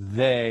 if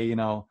they, you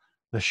know,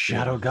 the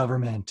shadow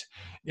government,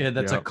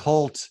 that's a Yep.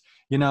 cult.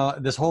 You know,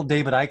 this whole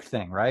David Icke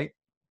thing, right?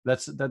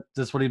 That's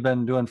what he's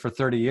been doing for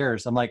 30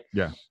 years. I'm like,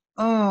 Yeah.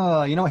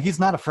 oh, you know, he's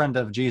not a friend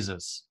of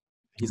Jesus.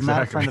 He's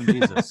not a friend of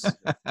Exactly. Jesus.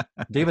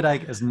 David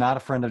Icke is not a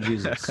friend of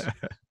Jesus.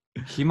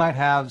 He might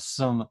have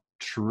some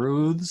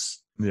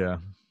truths, Yeah.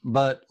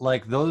 but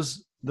like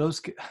those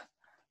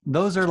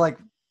are like,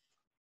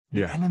 the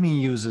Yeah. enemy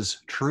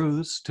uses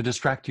truths to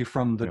distract you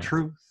from the Yeah.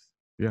 truth.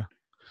 Yeah.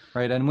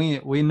 Right. And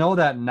we know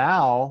that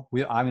now.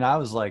 I mean, I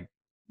was like,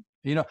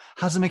 you know,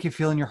 how does it make you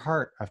feel in your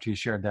heart after you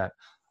shared that?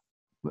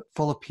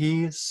 Full of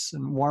peace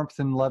and warmth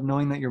and love,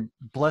 knowing that you're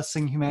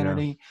blessing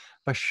humanity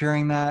by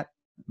sharing that?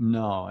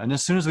 No. And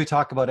as soon as we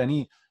start talking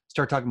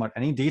about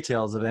any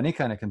details of any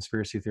kind of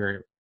conspiracy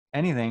theory,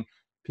 anything,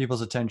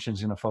 people's attention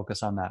is going to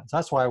focus on that. So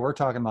that's why we're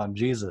talking about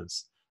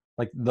Jesus,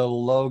 like the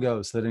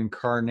logos that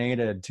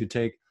incarnated to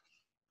take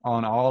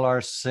on all our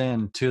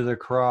sin to the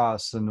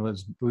cross, and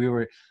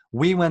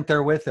we went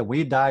there with it.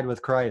 We died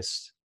with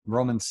Christ.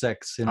 Romans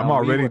 6. You I'm know,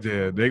 we already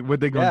were. dead. What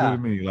they gonna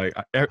do to Yeah. me? Like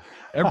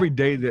every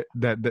day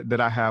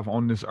that I have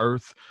on this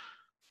earth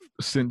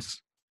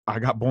since I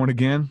got born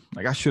again,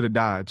 like I should have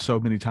died so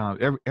many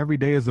times. Every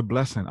day is a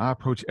blessing. I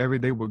approach every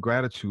day with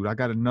gratitude. I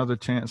got another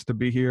chance to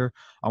be here.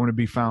 I want to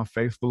be found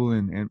faithful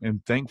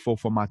and thankful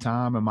for my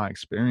time and my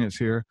experience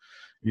here.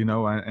 You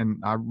know, and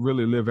I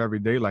really live every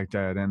day like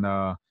that.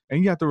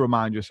 And you have to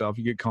remind yourself.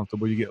 You get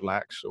comfortable, you get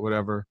lax or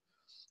whatever.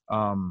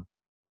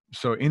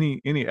 So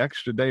any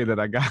extra day that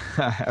I got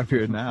I have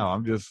here now,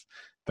 I'm just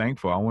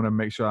thankful. I want to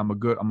make sure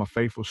I'm a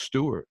faithful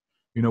steward,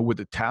 you know, with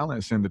the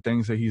talents and the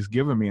things that he's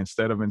given me,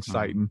 instead of Mhm.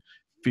 inciting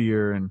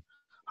fear and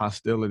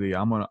hostility.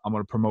 I'm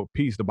gonna promote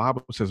peace. The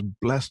Bible says,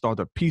 blessed are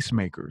the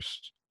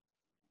peacemakers.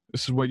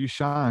 This is where you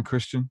shine,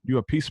 Christian. You're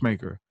a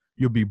peacemaker.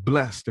 You'll be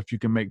blessed if you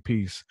can make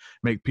peace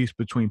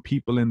between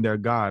people and their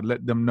God.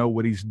 Let them know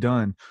what he's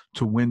done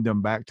to win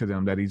them back to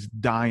them, that he's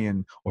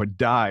dying or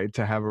died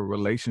to have a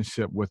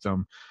relationship with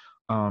them.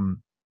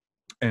 um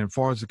and as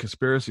far as the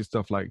conspiracy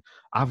stuff, like,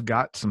 I've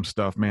got some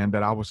stuff, man,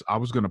 that I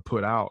was gonna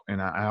put out,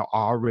 and I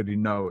already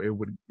know it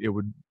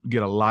would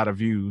get a lot of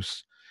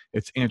views.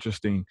 It's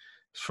interesting.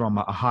 It's from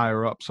a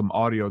higher up, some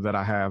audio that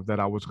I have that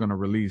I was gonna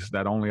release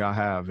that only I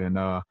have, and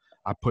I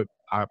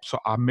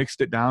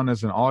mixed it down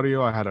as an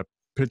audio. I had a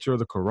picture of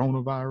the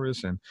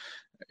coronavirus and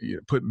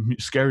put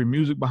scary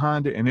music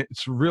behind it, and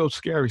it's real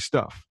scary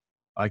stuff.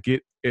 Like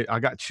I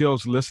got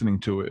chills listening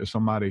to it. As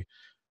somebody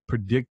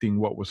predicting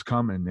what was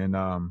coming, and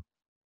I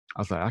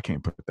was like, I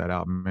can't put that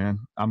out, man.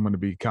 I'm going to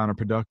be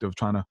counterproductive,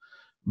 trying to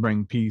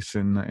bring peace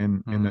in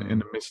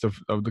the midst of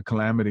the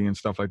calamity and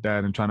stuff like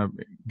that, and trying to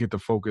get the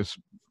focus.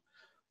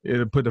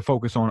 It'll put the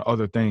focus on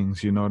other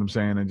things, you know what I'm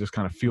saying, and just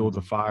kind of fuel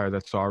the fire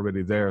that's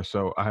already there.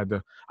 So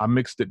I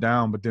mixed it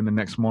down, but then the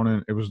next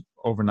morning, it was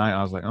overnight.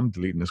 I was like, I'm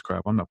deleting this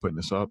crap. I'm not putting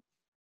this up.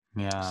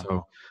 Yeah.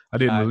 So I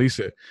didn't I, release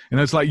it. And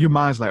it's like, your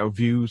mind's like, oh,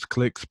 views,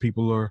 clicks,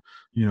 people are,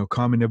 you know,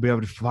 coming. They'll be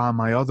able to find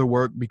my other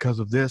work because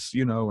of this,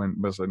 you know,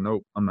 but it's like,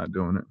 nope, I'm not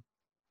doing it.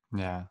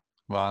 yeah.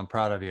 Well, I'm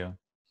proud of you.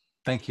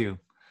 Thank you.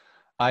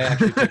 I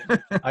actually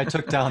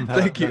took down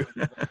Thank you.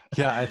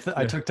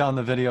 I took down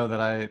the video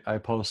that I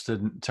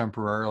posted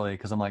temporarily,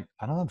 because I'm like,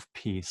 I don't have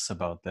peace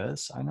about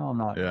this. I know I'm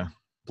not Yeah.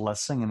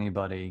 blessing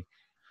anybody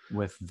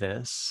with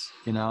this,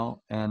 you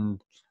know,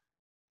 and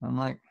I'm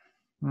like,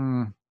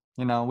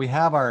 you know, we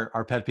have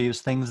our pet peeves,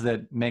 things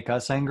that make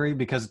us angry,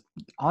 because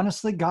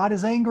honestly, God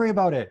is angry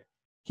about it.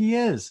 He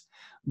is.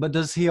 But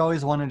does he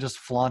always want to just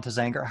flaunt his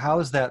anger? How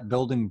is that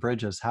building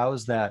bridges? How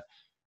is that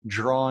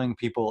drawing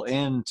people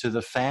into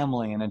the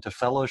family and into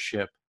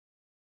fellowship?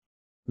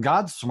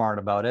 God's smart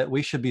about it.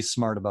 We should be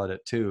smart about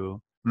it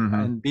too. Mm-hmm.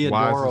 And be a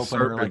Wise door as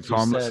opener, like serpents, you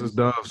harmless said. as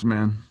doves,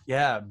 man.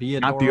 Yeah, be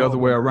a Not the door other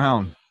way opener.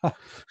 around.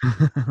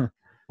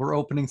 We're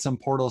opening some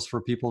portals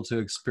for people to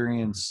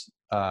experience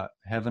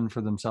heaven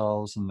for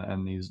themselves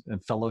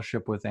and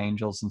fellowship with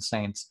angels and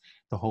saints,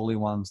 the holy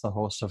ones, the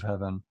host of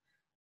heaven.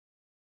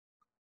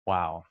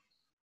 Wow.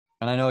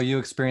 And I know you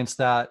experienced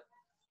that,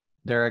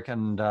 Derek,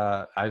 and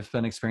I've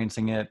been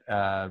experiencing it,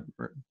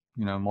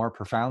 more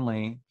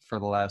profoundly for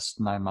the last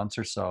 9 months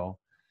or so,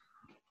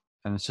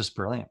 and it's just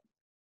brilliant.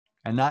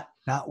 And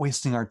not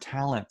wasting our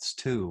talents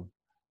too.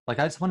 Like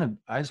I just want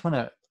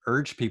to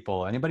urge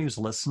people, anybody who's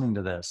listening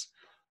to this,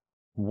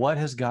 what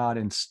has God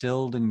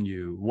instilled in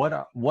you?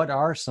 What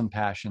are some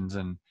passions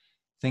and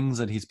things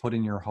that He's put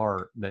in your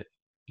heart that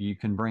you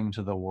can bring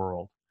to the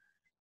world,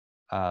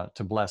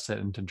 to bless it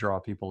and to draw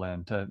people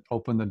in, to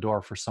open the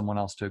door for someone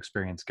else to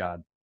experience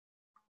God?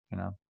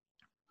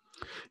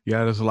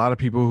 Yeah, there's a lot of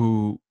people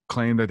who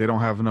claim that they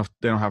don't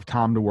have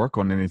time to work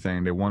on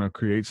anything. They want to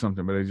create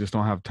something, but they just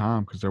don't have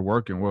time because they're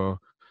working. Well,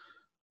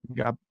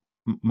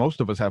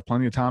 most of us have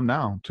plenty of time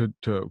now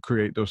to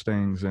create those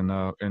things and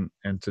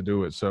to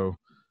do it. So,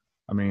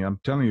 I mean, I'm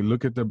telling you,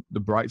 look at the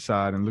bright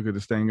side and look at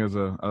this thing as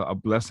a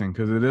blessing,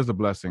 because it is a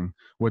blessing.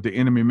 What the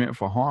enemy meant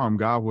for harm,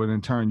 God would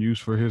in turn use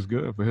for His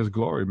good, for His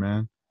glory,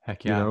 man.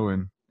 Heck yeah.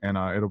 And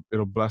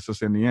it'll bless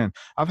us in the end.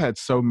 I've had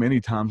so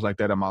many times like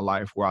that in my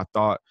life where I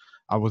thought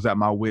I was at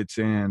my wit's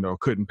end or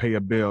couldn't pay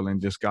a bill,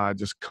 and God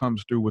just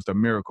comes through with a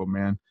miracle,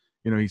 man.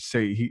 I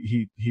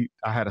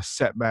had a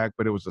setback,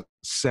 but it was a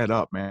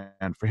setup,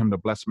 man, for Him to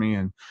bless me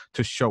and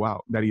to show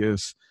out that He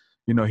is,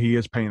 He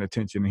is paying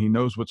attention and He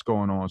knows what's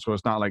going on. So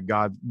it's not like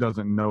God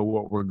doesn't know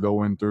what we're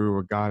going through,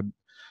 or God,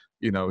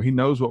 He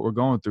knows what we're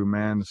going through,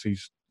 man.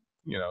 He's,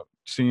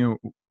 seeing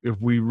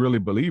if we really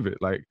believe it.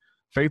 Like,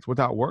 faith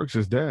without works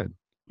is dead.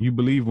 You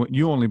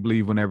only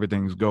believe when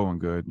everything's going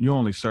good. You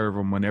only serve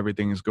Him when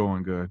everything is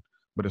going good.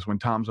 But it's when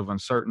times of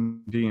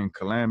uncertainty and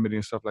calamity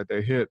and stuff like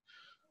that hit,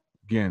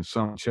 again,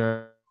 some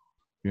check,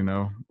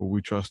 but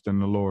we trust in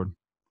the Lord.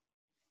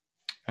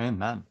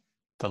 Amen.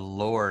 The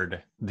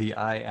Lord, the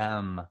I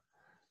am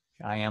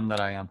that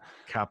I am.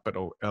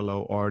 Capital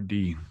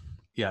LORD.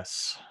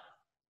 Yes.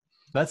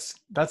 That's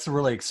a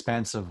really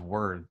expansive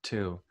word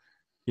too.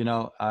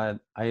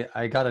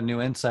 I got a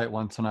new insight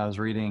once when I was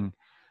reading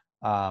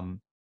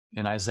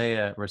in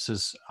Isaiah, where it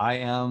says, I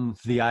am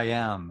the I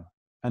am,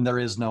 and there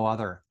is no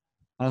other.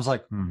 And I was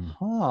like,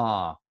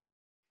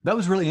 that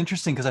was really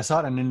interesting, because I saw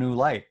it in a new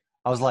light.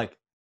 I was like,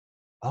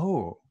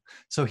 oh,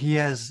 so He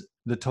has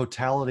the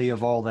totality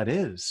of all that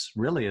is,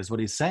 really, is what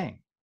He's saying.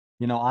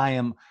 I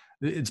am,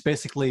 it's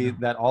basically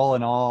that all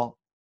in all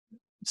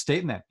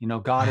statement.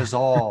 God is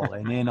all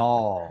and in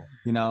all,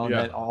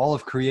 that all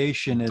of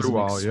creation is an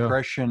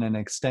expression and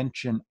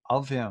extension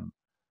of Him.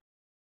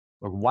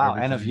 Wow.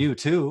 Everything. And of you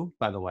too,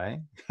 by the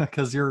way,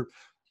 because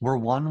we're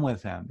one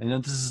with Him. And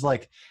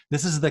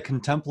this is the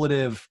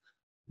contemplative,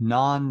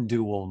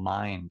 non-dual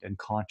mind and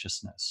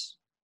consciousness.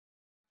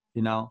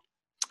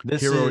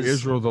 This Hero is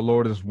Israel, the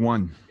Lord is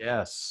one.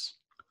 Yes.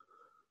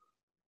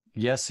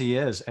 Yes, He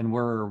is. And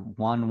we're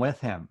one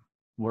with Him.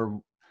 We're,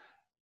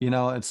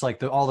 it's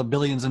like all the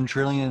billions and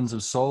trillions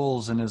of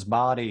souls in His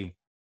body,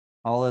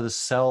 all of the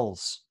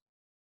cells,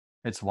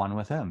 it's one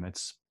with Him.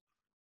 It's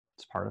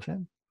part of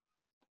Him.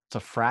 It's a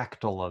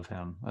fractal of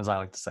Him, as I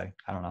like to say.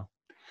 I don't know.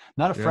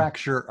 Not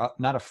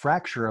a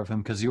fracture of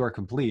Him, because you are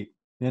complete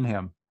in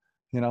Him,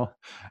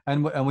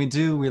 and we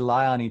do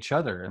rely on each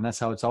other, and that's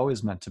how it's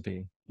always meant to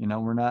be.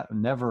 We're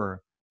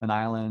never an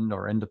island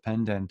or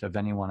independent of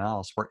anyone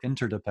else. We're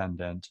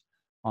interdependent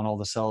on all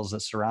the cells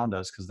that surround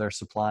us, because they're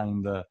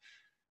supplying the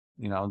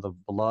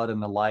blood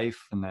and the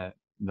life and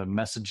the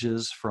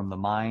messages from the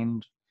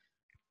mind,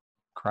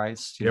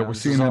 Christ. We're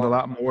seeing it a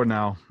lot more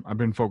now. I've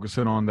been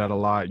focusing on that a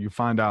lot. You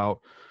find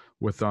out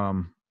with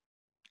a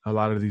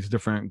lot of these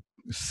different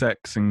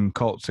sects and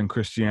cults in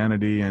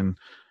Christianity, and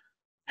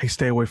hey,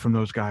 stay away from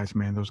those guys,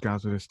 man. Those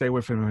guys are there. Stay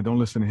away from him. Don't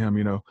listen to him,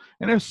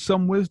 And there's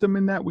some wisdom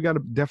in that. We got to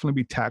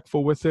definitely be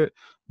tactful with it.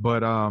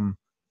 But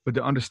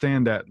to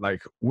understand that,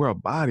 like, we're a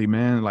body,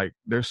 man. Like,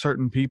 there's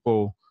certain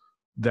people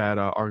that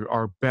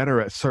are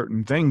better at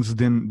certain things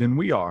than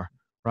we are,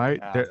 right?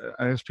 Yeah.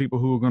 There's people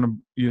who are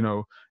going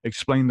to,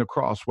 explain the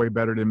cross way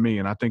better than me.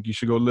 And I think you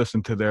should go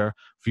listen to their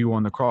view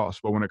on the cross.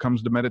 But when it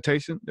comes to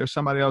meditation, there's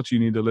somebody else you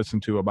need to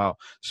listen to about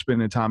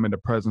spending time in the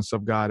presence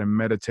of God and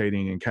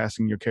meditating and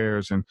casting your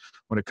cares. And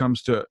when it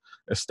comes to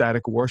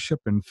ecstatic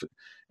worship and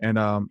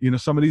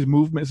some of these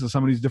movements and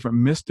some of these different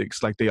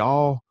mystics, like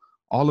all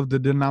of the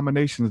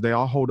denominations, they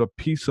all hold a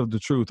piece of the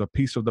truth, a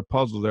piece of the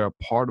puzzle. They're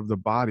a part of the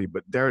body,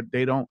 but they're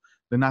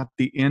not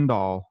the end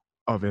all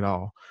of it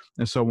all.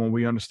 And so when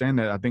we understand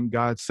that, I think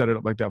God set it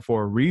up like that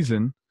for a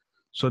reason,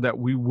 so that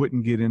we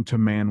wouldn't get into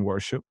man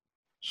worship,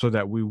 so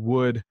that we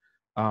would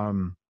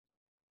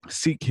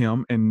seek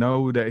Him and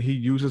know that He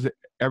uses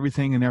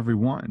everything and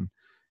everyone.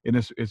 and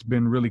it's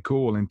been really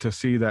cool. And to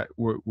see that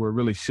we're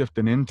really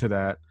shifting into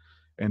that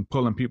and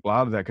pulling people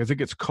out of that, because it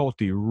gets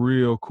culty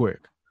real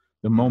quick.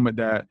 The moment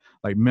that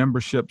like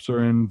memberships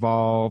are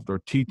involved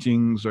or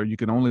teachings, or you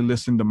can only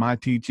listen to my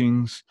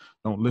teachings,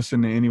 don't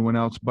listen to anyone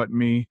else but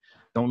me,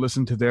 don't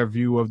listen to their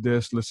view of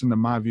this, listen to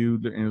my view.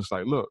 And it's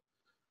like, look,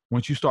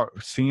 once you start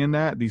seeing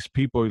that, these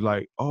people are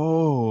like,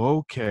 oh,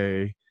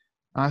 okay,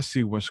 I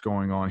see what's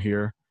going on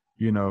here,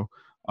 you know,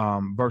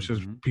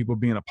 versus people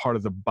being a part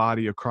of the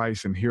body of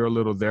Christ and here a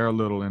little, there a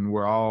little, and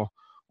we're all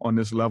on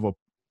this level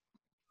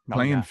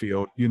playing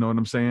field, you know what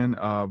I'm saying?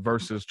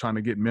 Versus trying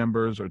to get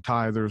members or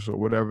tithers or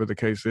whatever the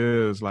case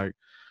is. Like,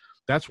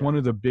 that's one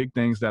of the big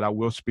things that I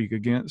will speak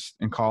against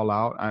and call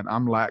out. And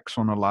I'm lax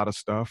on a lot of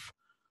stuff,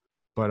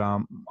 but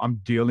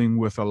I'm dealing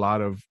with a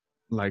lot of,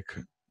 like,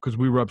 because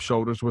we rub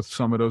shoulders with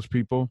some of those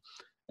people,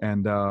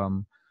 and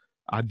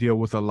I deal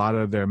with a lot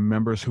of their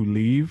members who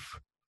leave,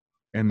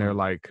 and they're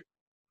like,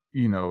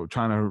 you know,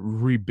 trying to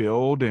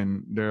rebuild,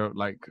 and they're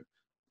like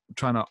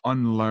trying to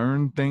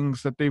unlearn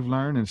things that they've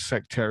learned, and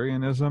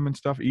sectarianism and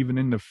stuff, even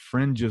in the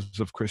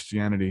fringes of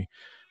Christianity,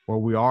 where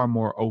we are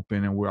more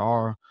open and we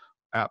are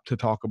apt to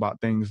talk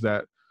about things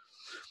that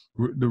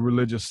the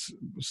religious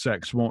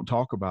sects won't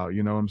talk about,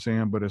 you know what I'm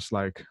saying? But it's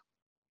like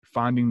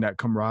finding that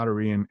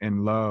camaraderie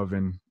and love,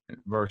 and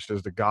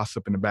versus the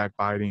gossip and the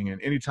backbiting.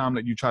 And anytime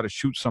that you try to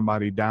shoot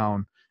somebody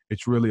down,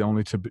 it's really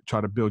only to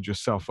try to build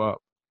yourself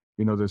up.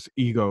 You know, this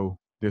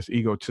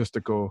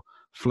egotistical,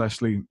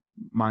 fleshly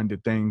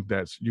minded thing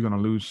that's, you're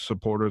going to lose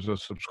supporters or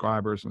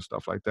subscribers and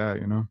stuff like that,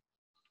 you know.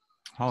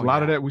 A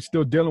lot of that we're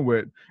still dealing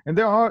with, and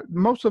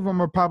most of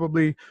them are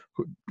probably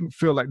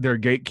feel like they're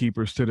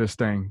gatekeepers to this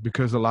thing,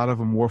 because a lot of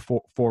them were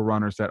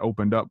forerunners that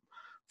opened up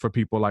for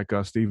people like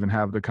us to even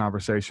have the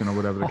conversation or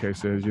whatever the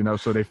case is, you know.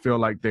 So they feel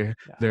like they're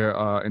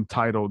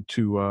entitled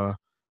to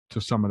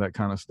some of that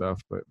kind of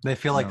stuff, but they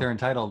feel like they're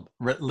entitled,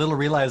 little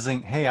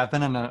realizing, hey, I've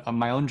been on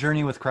my own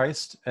journey with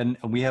Christ, and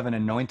we have an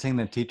anointing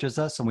that teaches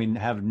us, and we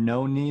have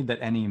no need that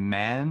any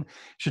man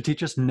should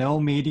teach us, no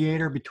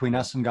mediator between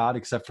us and God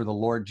except for the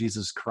Lord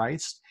Jesus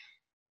Christ,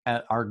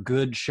 our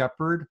good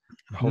shepherd.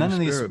 None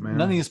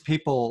of these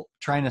people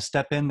trying to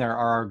step in there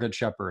are our good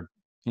shepherd,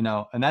 you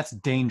know, and that's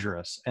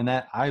dangerous. And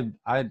that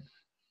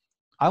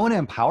I want to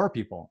empower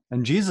people,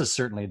 and Jesus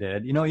certainly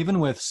did, you know, even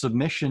with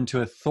submission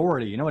to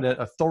authority. You know what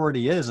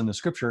authority is in the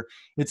scripture?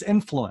 It's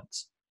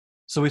influence.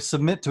 So we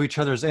submit to each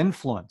other's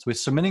influence. We're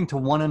submitting to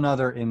one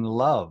another in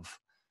love.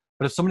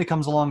 But if somebody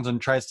comes along and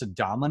tries to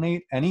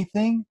dominate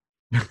anything,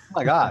 oh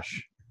my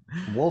gosh,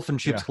 wolf in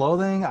sheep's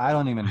clothing, I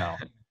don't even know.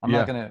 I'm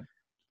not going to.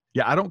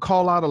 Yeah, I don't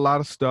call out a lot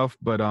of stuff,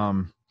 but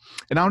and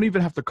I don't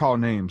even have to call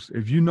names.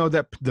 If you know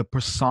that the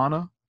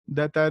persona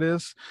that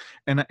is,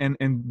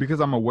 and because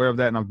I'm aware of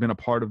that and I've been a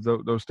part of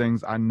those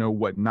things, I know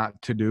what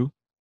not to do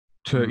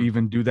to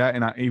even do that.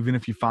 And even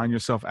if you find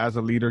yourself as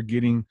a leader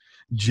getting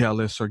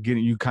jealous or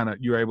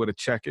you're able to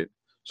check it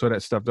so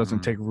that stuff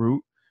doesn't take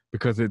root,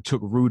 because it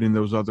took root in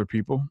those other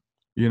people,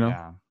 you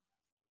know?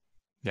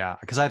 Yeah,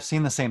 because I've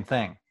seen the same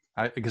thing.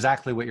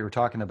 Exactly what you were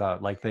talking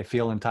about. Like, they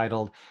feel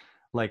entitled,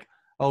 like,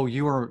 oh,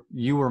 you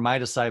were my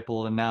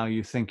disciple, and now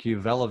you think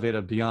you've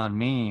elevated beyond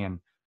me, and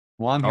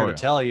well, I'm here to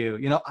tell you.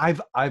 You know,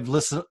 I've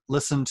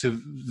listened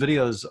to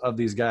videos of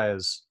these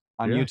guys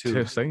on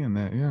YouTube saying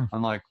that.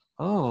 I'm like,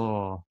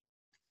 oh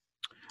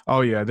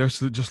yeah, there's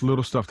just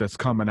little stuff that's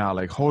coming out.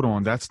 Like, hold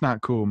on, that's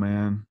not cool,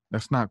 man.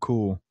 That's not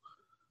cool.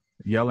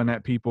 Yelling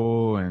at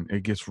people, and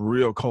it gets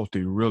real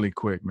culty really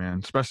quick, man.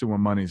 Especially when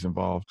money's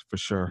involved, for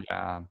sure.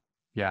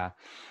 Yeah,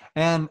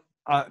 and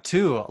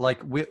too, like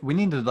we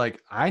need to,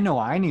 like, I know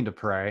I need to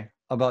pray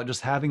about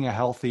just having a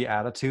healthy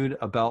attitude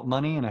about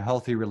money and a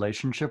healthy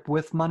relationship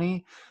with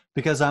money,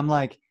 because I'm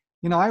like,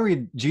 you know, I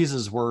read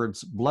Jesus'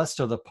 words,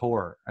 blessed are the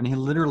poor, and he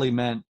literally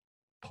meant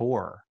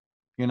poor,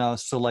 you know.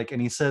 So like,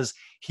 and he says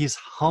he's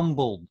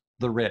humbled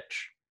the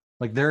rich,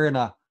 like they're in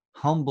a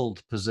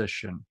humbled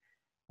position.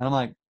 And I'm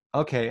like,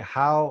 okay,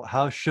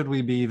 how should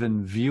we be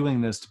even viewing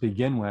this to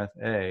begin with?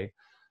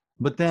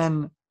 But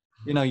then,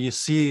 you know, you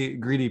see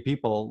greedy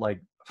people,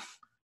 like,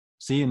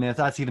 see, and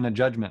that's even a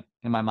judgment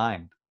in my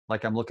mind.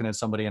 Like, I'm looking at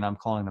somebody and I'm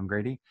calling them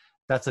greedy.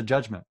 That's a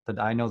judgment that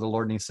I know the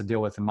Lord needs to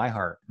deal with in my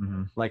heart.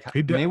 Like,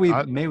 may we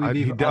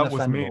be he dealt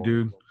with me,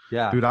 dude.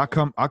 Yeah, dude. I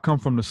come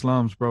from the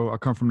slums, bro. I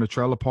come from the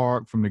trailer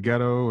park, from the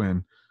ghetto,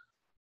 and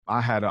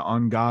I had an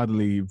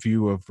ungodly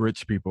view of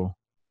rich people,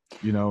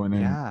 you know. And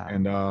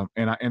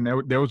then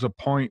there was a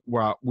point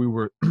where we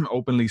were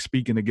openly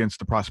speaking against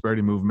the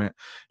prosperity movement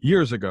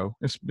years ago.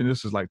 This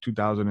is like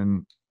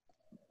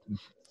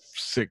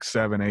 2006,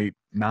 7, 8,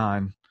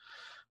 9.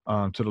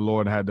 To the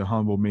Lord had to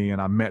humble me,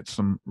 and I met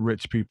some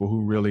rich people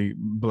who really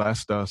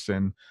blessed us,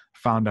 and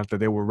found out that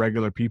they were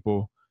regular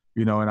people,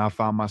 you know. And I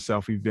found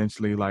myself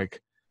eventually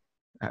like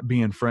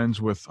being friends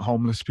with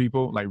homeless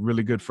people, like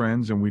really good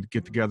friends, and we'd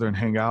get together and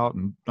hang out,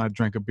 and I'd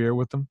drink a beer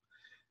with them.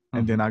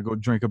 And then I go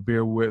drink a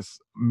beer with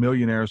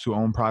millionaires who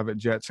own private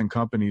jets and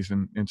companies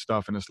and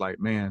stuff. And it's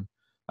like, man,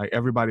 like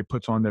everybody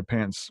puts on their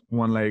pants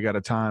one leg at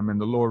a time, and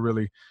the Lord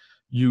really,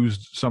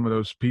 used some of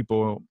those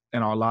people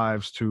in our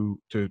lives to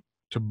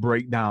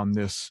break down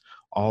this.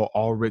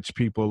 All rich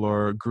people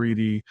are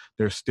greedy,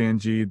 they're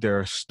stingy,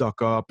 they're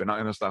stuck up, and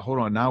it's like, hold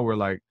on, now we're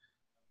like,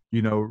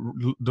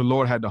 the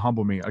Lord had to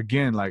humble me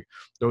again. Like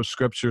those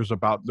scriptures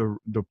about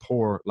the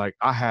poor, like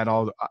I had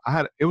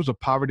it was a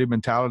poverty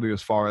mentality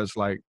as far as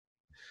like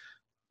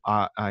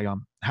I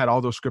had all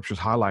those scriptures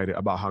highlighted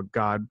about how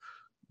God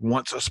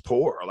wants us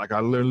poor. Like I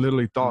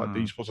literally thought that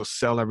you're supposed to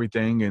sell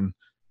everything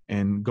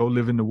and go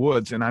live in the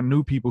woods. And I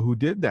knew people who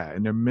did that,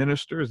 and they're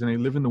ministers and they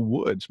live in the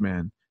woods,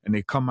 man. And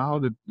they come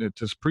out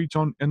to preach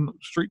in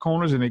street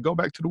corners, and they go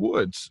back to the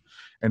woods,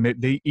 and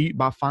they eat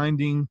by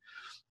finding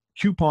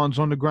coupons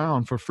on the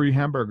ground for free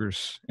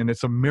hamburgers. And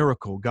it's a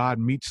miracle. God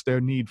meets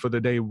their need for the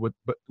day with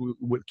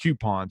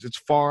coupons. It's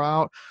far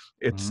out.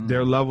 It's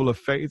their level of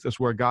faith is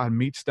where God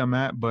meets them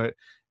at, but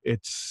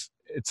it's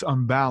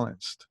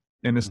unbalanced.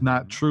 And it's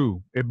not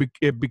true.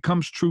 It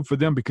becomes true for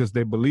them because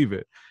they believe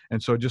it.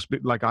 And so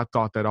like I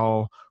thought that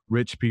all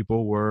rich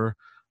people were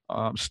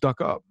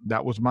stuck up.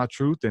 That was my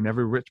truth. And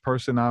every rich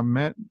person I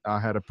met, I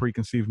had a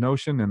preconceived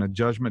notion and a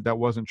judgment that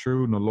wasn't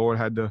true. And the Lord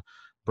had to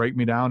break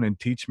me down and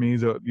teach me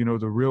the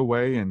real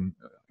way, and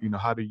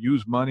how to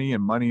use money,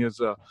 and money is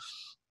a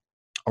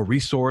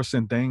resource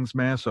and things,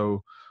 man.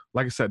 So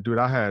like I said, dude,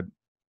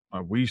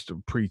 we used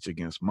to preach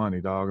against money,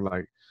 dog.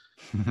 Like,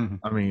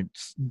 I mean,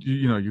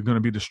 you're going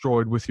to be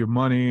destroyed with your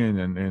money,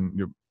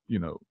 and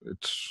you're,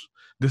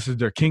 this is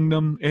their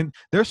kingdom. And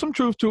there's some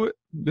truth to it.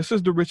 This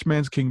is the rich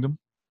man's kingdom.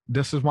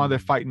 This is why they're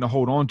fighting to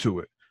hold on to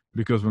it,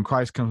 because when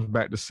Christ comes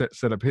back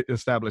to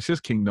establish his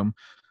kingdom,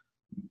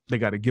 they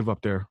got to give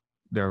up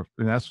and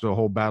that's the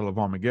whole battle of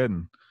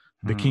Armageddon,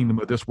 the kingdom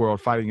of this world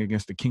fighting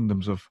against the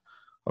kingdoms of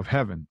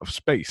heaven, of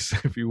space,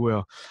 if you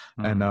will.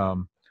 And,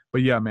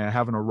 but yeah, man,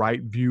 having a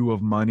right view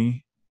of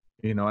money,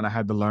 and I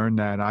had to learn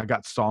that. I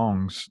got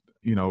songs,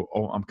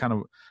 I'm kind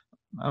of,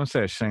 I don't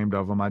say ashamed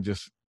of them.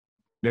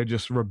 They're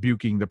just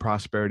rebuking the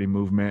prosperity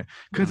movement,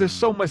 because there's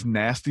so much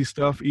nasty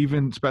stuff,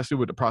 even especially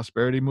with the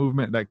prosperity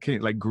movement, that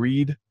can't, like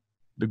the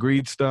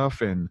greed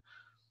stuff, and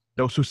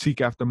those who seek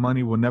after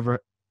money will never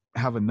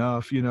have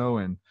enough,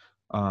 and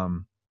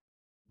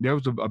there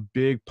was a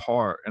big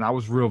part, and I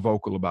was real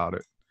vocal about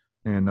it.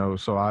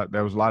 So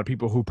there was a lot of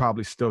people who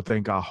probably still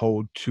think I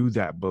hold to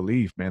that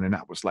belief, man. And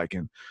that was like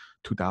in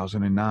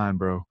 2009,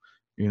 bro,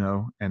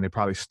 and they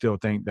probably still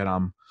think that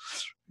I'm,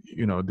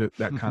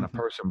 that kind of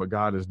person. But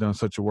God has done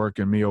such a work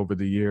in me over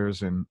the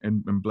years, and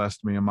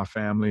blessed me and my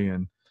family,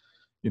 and,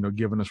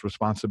 given us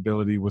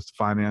responsibility with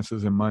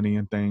finances and money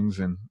and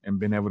things, and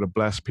being able to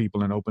bless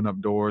people and open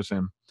up doors.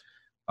 And,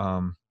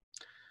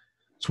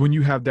 so when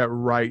you have that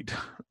right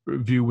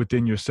view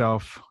within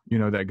yourself,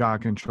 that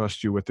God can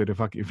trust you with it.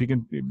 If you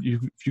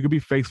can be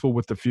faithful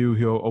with the few,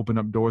 he'll open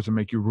up doors and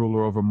make you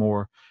ruler over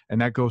more. And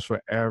that goes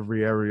for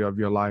every area of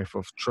your life,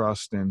 of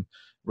trust and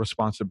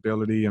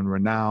responsibility and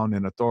renown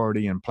and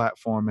authority and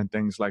platform and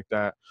things like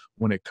that.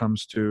 When it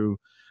comes to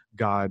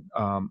God,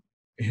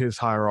 his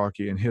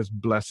hierarchy and his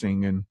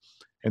blessing and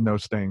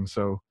those things.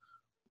 So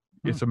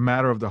it's a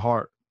matter of the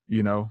heart,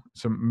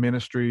 some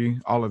ministry,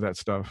 all of that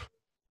stuff,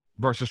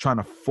 versus trying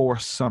to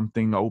force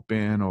something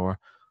open or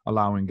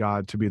allowing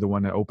God to be the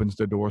one that opens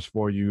the doors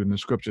for you. And the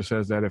scripture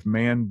says that if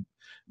man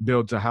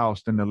builds a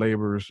house, then the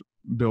laborers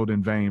build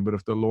in vain. But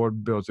if the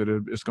Lord builds it,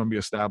 it's going to be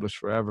established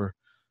forever,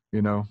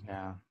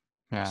 Yeah.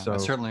 So, I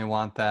certainly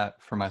want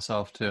that for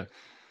myself to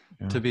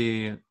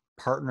be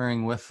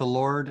partnering with the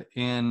Lord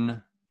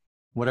in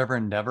whatever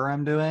endeavor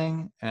I'm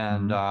doing.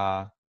 And,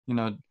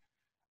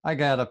 I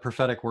got a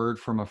prophetic word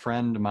from a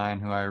friend of mine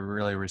who I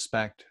really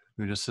respect,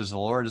 who just says the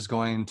Lord is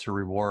going to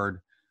reward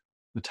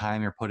the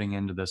time you're putting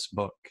into this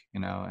book,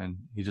 and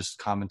he just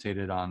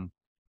commentated on,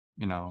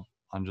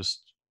 on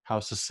just how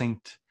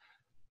succinct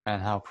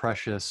and how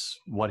precious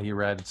what he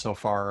read so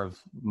far of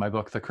my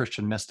book, The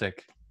Christian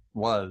Mystic,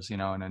 was,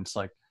 and it's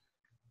like,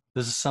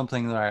 this is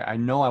something that I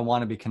know I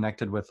want to be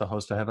connected with the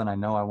host of heaven. I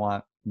know I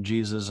want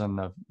Jesus and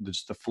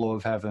just the flow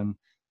of heaven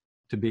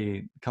to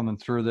be coming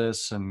through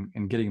this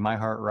and getting my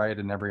heart right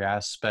in every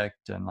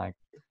aspect. And like,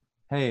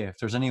 hey, if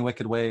there's any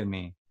wicked way in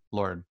me,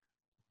 Lord,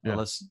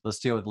 let's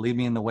deal with, lead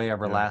me in the way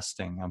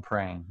everlasting. I'm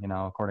praying,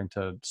 according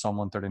to Psalm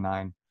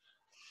 139.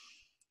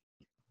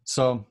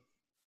 So,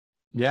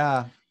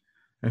 yeah.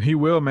 And he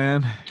will,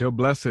 man. He'll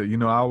bless it.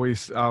 I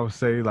always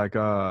say, like,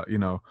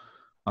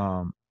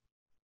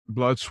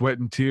 blood, sweat,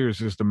 and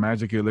tears is the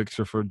magic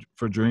elixir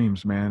for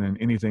dreams, man. And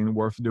anything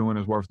worth doing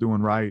is worth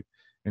doing right,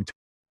 and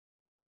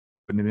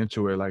putting it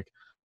into it. Like,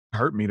 it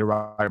hurt me to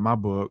write my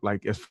book.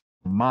 Like, it's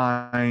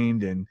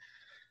mind and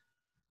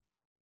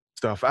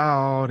stuff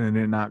out, and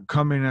then not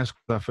coming as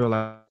I feel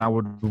like I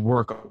would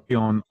work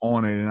on it,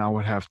 and I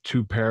would have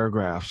 2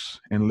 paragraphs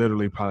and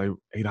literally probably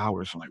 8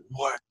 hours. I'm like,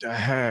 what the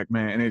heck,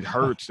 man? And it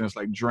hurts, and it's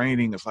like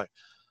draining. It's like,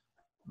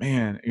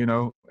 man,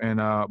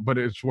 and but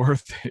it's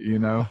worth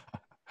it,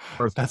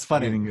 worth That's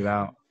funny. getting it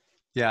out.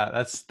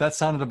 Yeah, that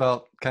sounded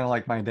about kind of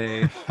like my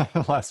day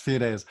the last few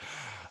days.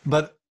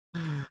 But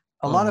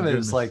a lot of it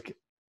is like,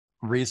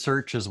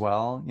 research as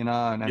well, you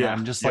know, and Yeah.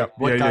 I'm just Yep. like Yeah.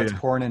 what Yeah. God's Yeah.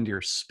 pouring into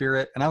your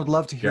spirit. And I would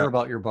love to hear Yep.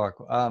 about your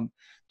book.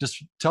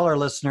 Just tell our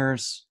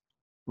listeners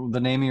the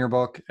name of your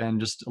book and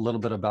just a little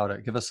bit about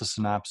it. Give us a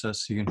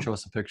synopsis. You can show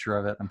us a picture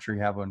of it. I'm sure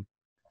you have a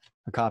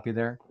copy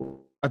there.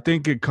 I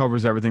think it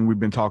covers everything we've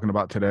been talking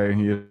about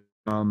today.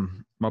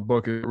 My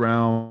book is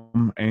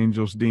Realm,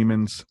 Angels,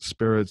 Demons,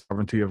 Spirits,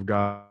 Sovereignty of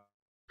God,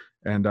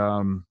 and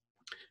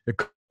it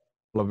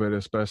all of it,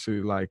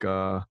 especially like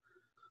as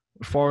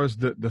far as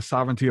the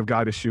sovereignty of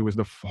God issue, is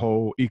the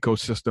whole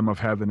ecosystem of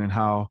heaven and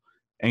how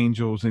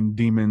angels and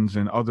demons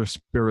and other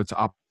spirits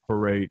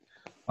operate,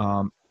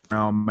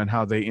 realm, and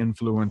how they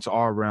influence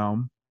our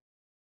realm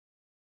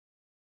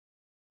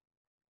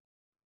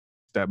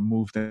that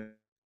move them.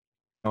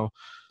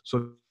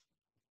 So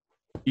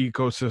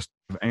ecosystem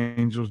of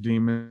angels,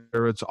 demons,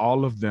 spirits,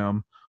 all of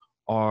them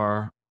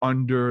are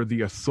under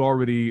the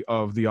authority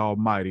of the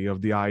Almighty,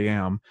 of the I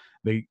Am.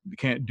 They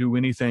can't do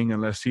anything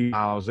unless He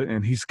allows it,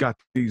 and He's got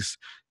these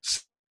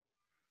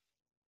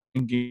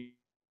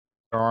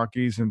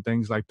hierarchies and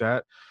things like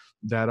that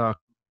that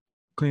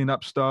clean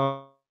up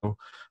stuff,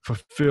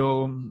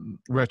 fulfill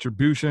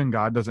retribution.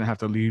 God doesn't have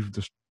to leave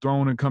the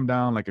throne and come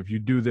down. Like if you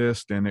do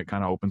this, then it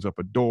kind of opens up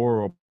a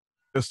door or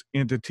this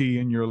entity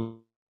in your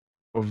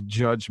of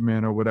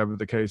judgment or whatever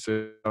the case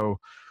is. So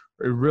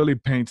it really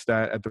paints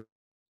that at the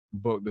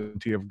book, the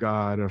entity of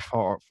God, as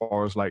far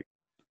as like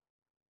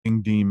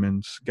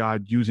demons,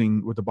 God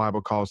using what the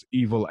Bible calls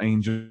evil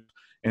angels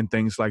and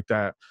things like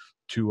that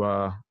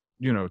to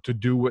to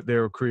do what they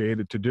were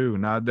created to do.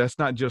 Now that's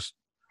not just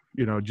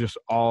just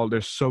all,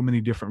 there's so many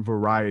different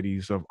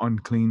varieties of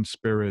unclean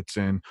spirits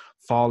and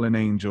fallen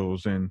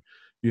angels and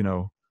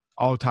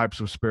all types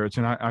of spirits.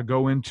 And I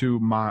go into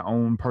my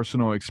own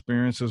personal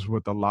experiences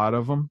with a lot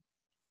of them,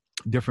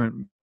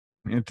 different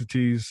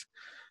entities,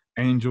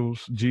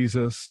 angels,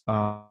 Jesus,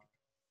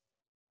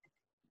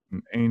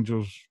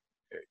 angels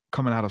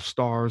coming out of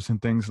stars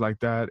and things like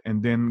that,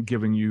 and then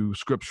giving you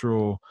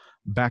scriptural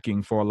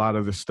backing for a lot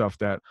of the stuff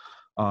that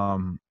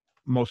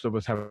most of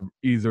us have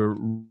either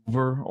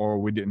over or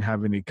we didn't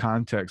have any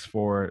context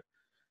for it.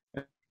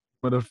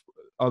 But if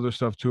other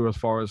stuff too, as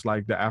far as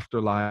like the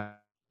afterlife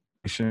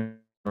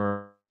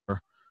or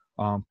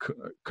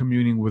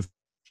communing with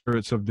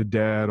spirits of the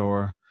dead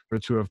or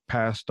spirits who have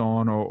passed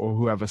on or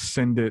who have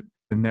ascended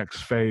the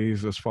next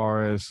phase, as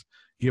far as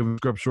giving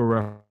scriptural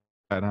reference.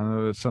 I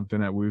know it's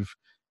something that we've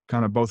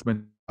kind of both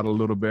been a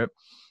little bit.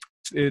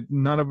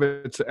 None of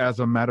it's as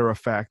a matter of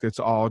fact. It's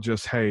all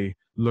just, hey,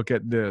 look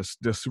at this.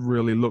 This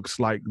really looks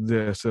like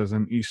this as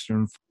an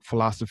Eastern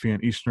philosophy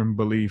and Eastern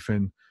belief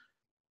and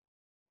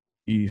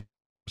East.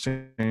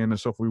 And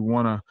so if we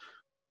want to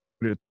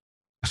put it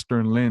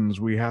Western lens,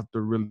 we have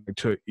to really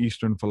to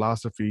Eastern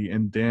philosophy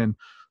and then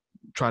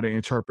try to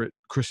interpret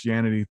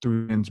Christianity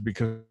through lens,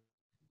 because it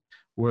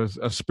was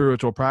a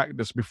spiritual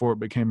practice before it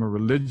became a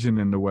religion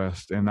in the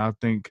West. And I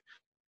think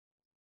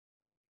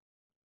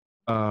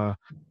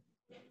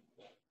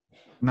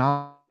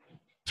now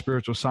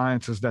spiritual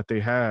sciences that they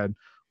had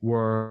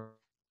were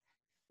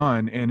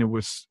done, and it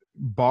was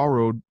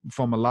borrowed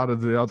from a lot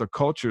of the other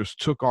cultures,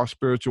 took our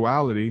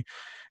spirituality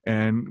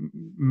and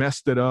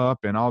messed it up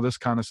and all this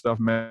kind of stuff,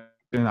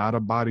 and out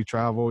of body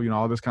travel,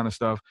 all this kind of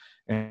stuff,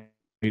 and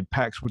made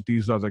pacts with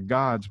these other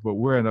gods. But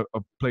we're in a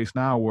place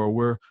now where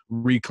we're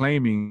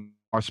reclaiming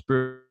our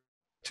spirit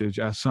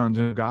as sons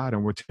of God,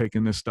 and we're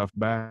taking this stuff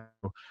back.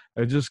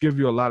 It just gives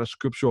you a lot of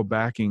scriptural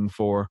backing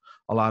for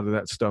a lot of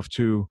that stuff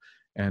too,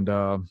 and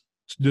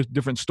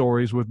different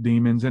stories with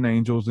demons and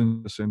angels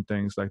and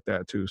things like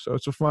that too. So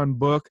it's a fun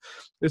book.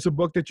 It's a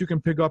book that you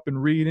can pick up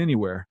and read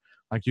anywhere.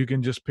 Like you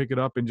can just pick it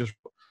up and just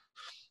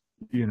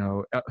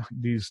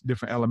these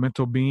different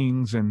elemental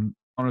beings and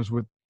honors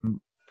with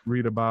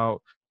read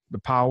about the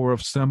power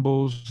of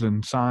symbols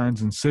and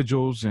signs and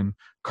sigils and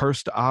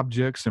cursed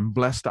objects and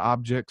blessed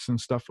objects and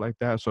stuff like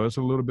that. So it's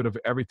a little bit of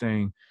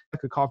everything,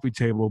 like a coffee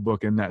table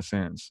book in that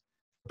sense.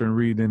 You can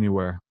read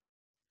anywhere.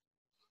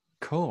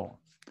 Cool.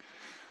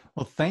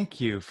 Well, thank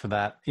you for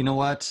that. You know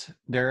what,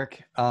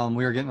 Derek?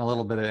 We were getting a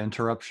little bit of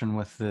interruption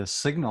with the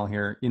signal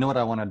here. You know what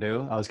I want to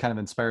do? I was kind of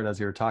inspired as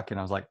you were talking.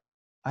 I was like,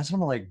 I just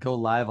want to go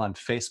live on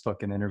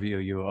Facebook and interview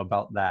you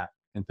about that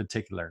in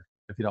particular,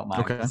 if you don't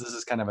mind. Okay. Because this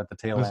is kind of at the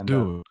tail Let's end.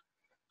 do it.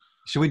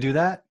 Should we do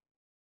that?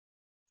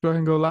 Go ahead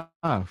and go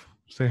live.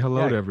 Say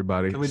hello to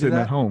everybody sitting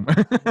at home.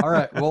 All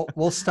right. Well,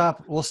 we'll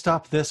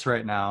stop this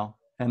right now,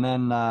 and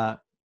then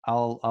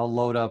I'll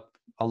load up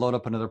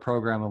another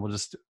program, and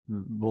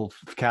we'll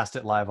cast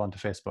it live onto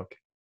Facebook.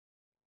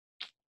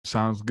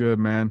 Sounds good,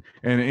 man.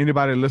 And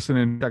anybody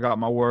listening, check out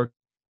my work,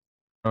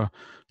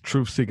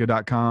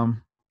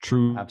 truthseeker.com,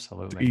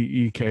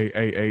 Absolutely.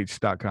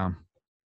 truthseekah.com.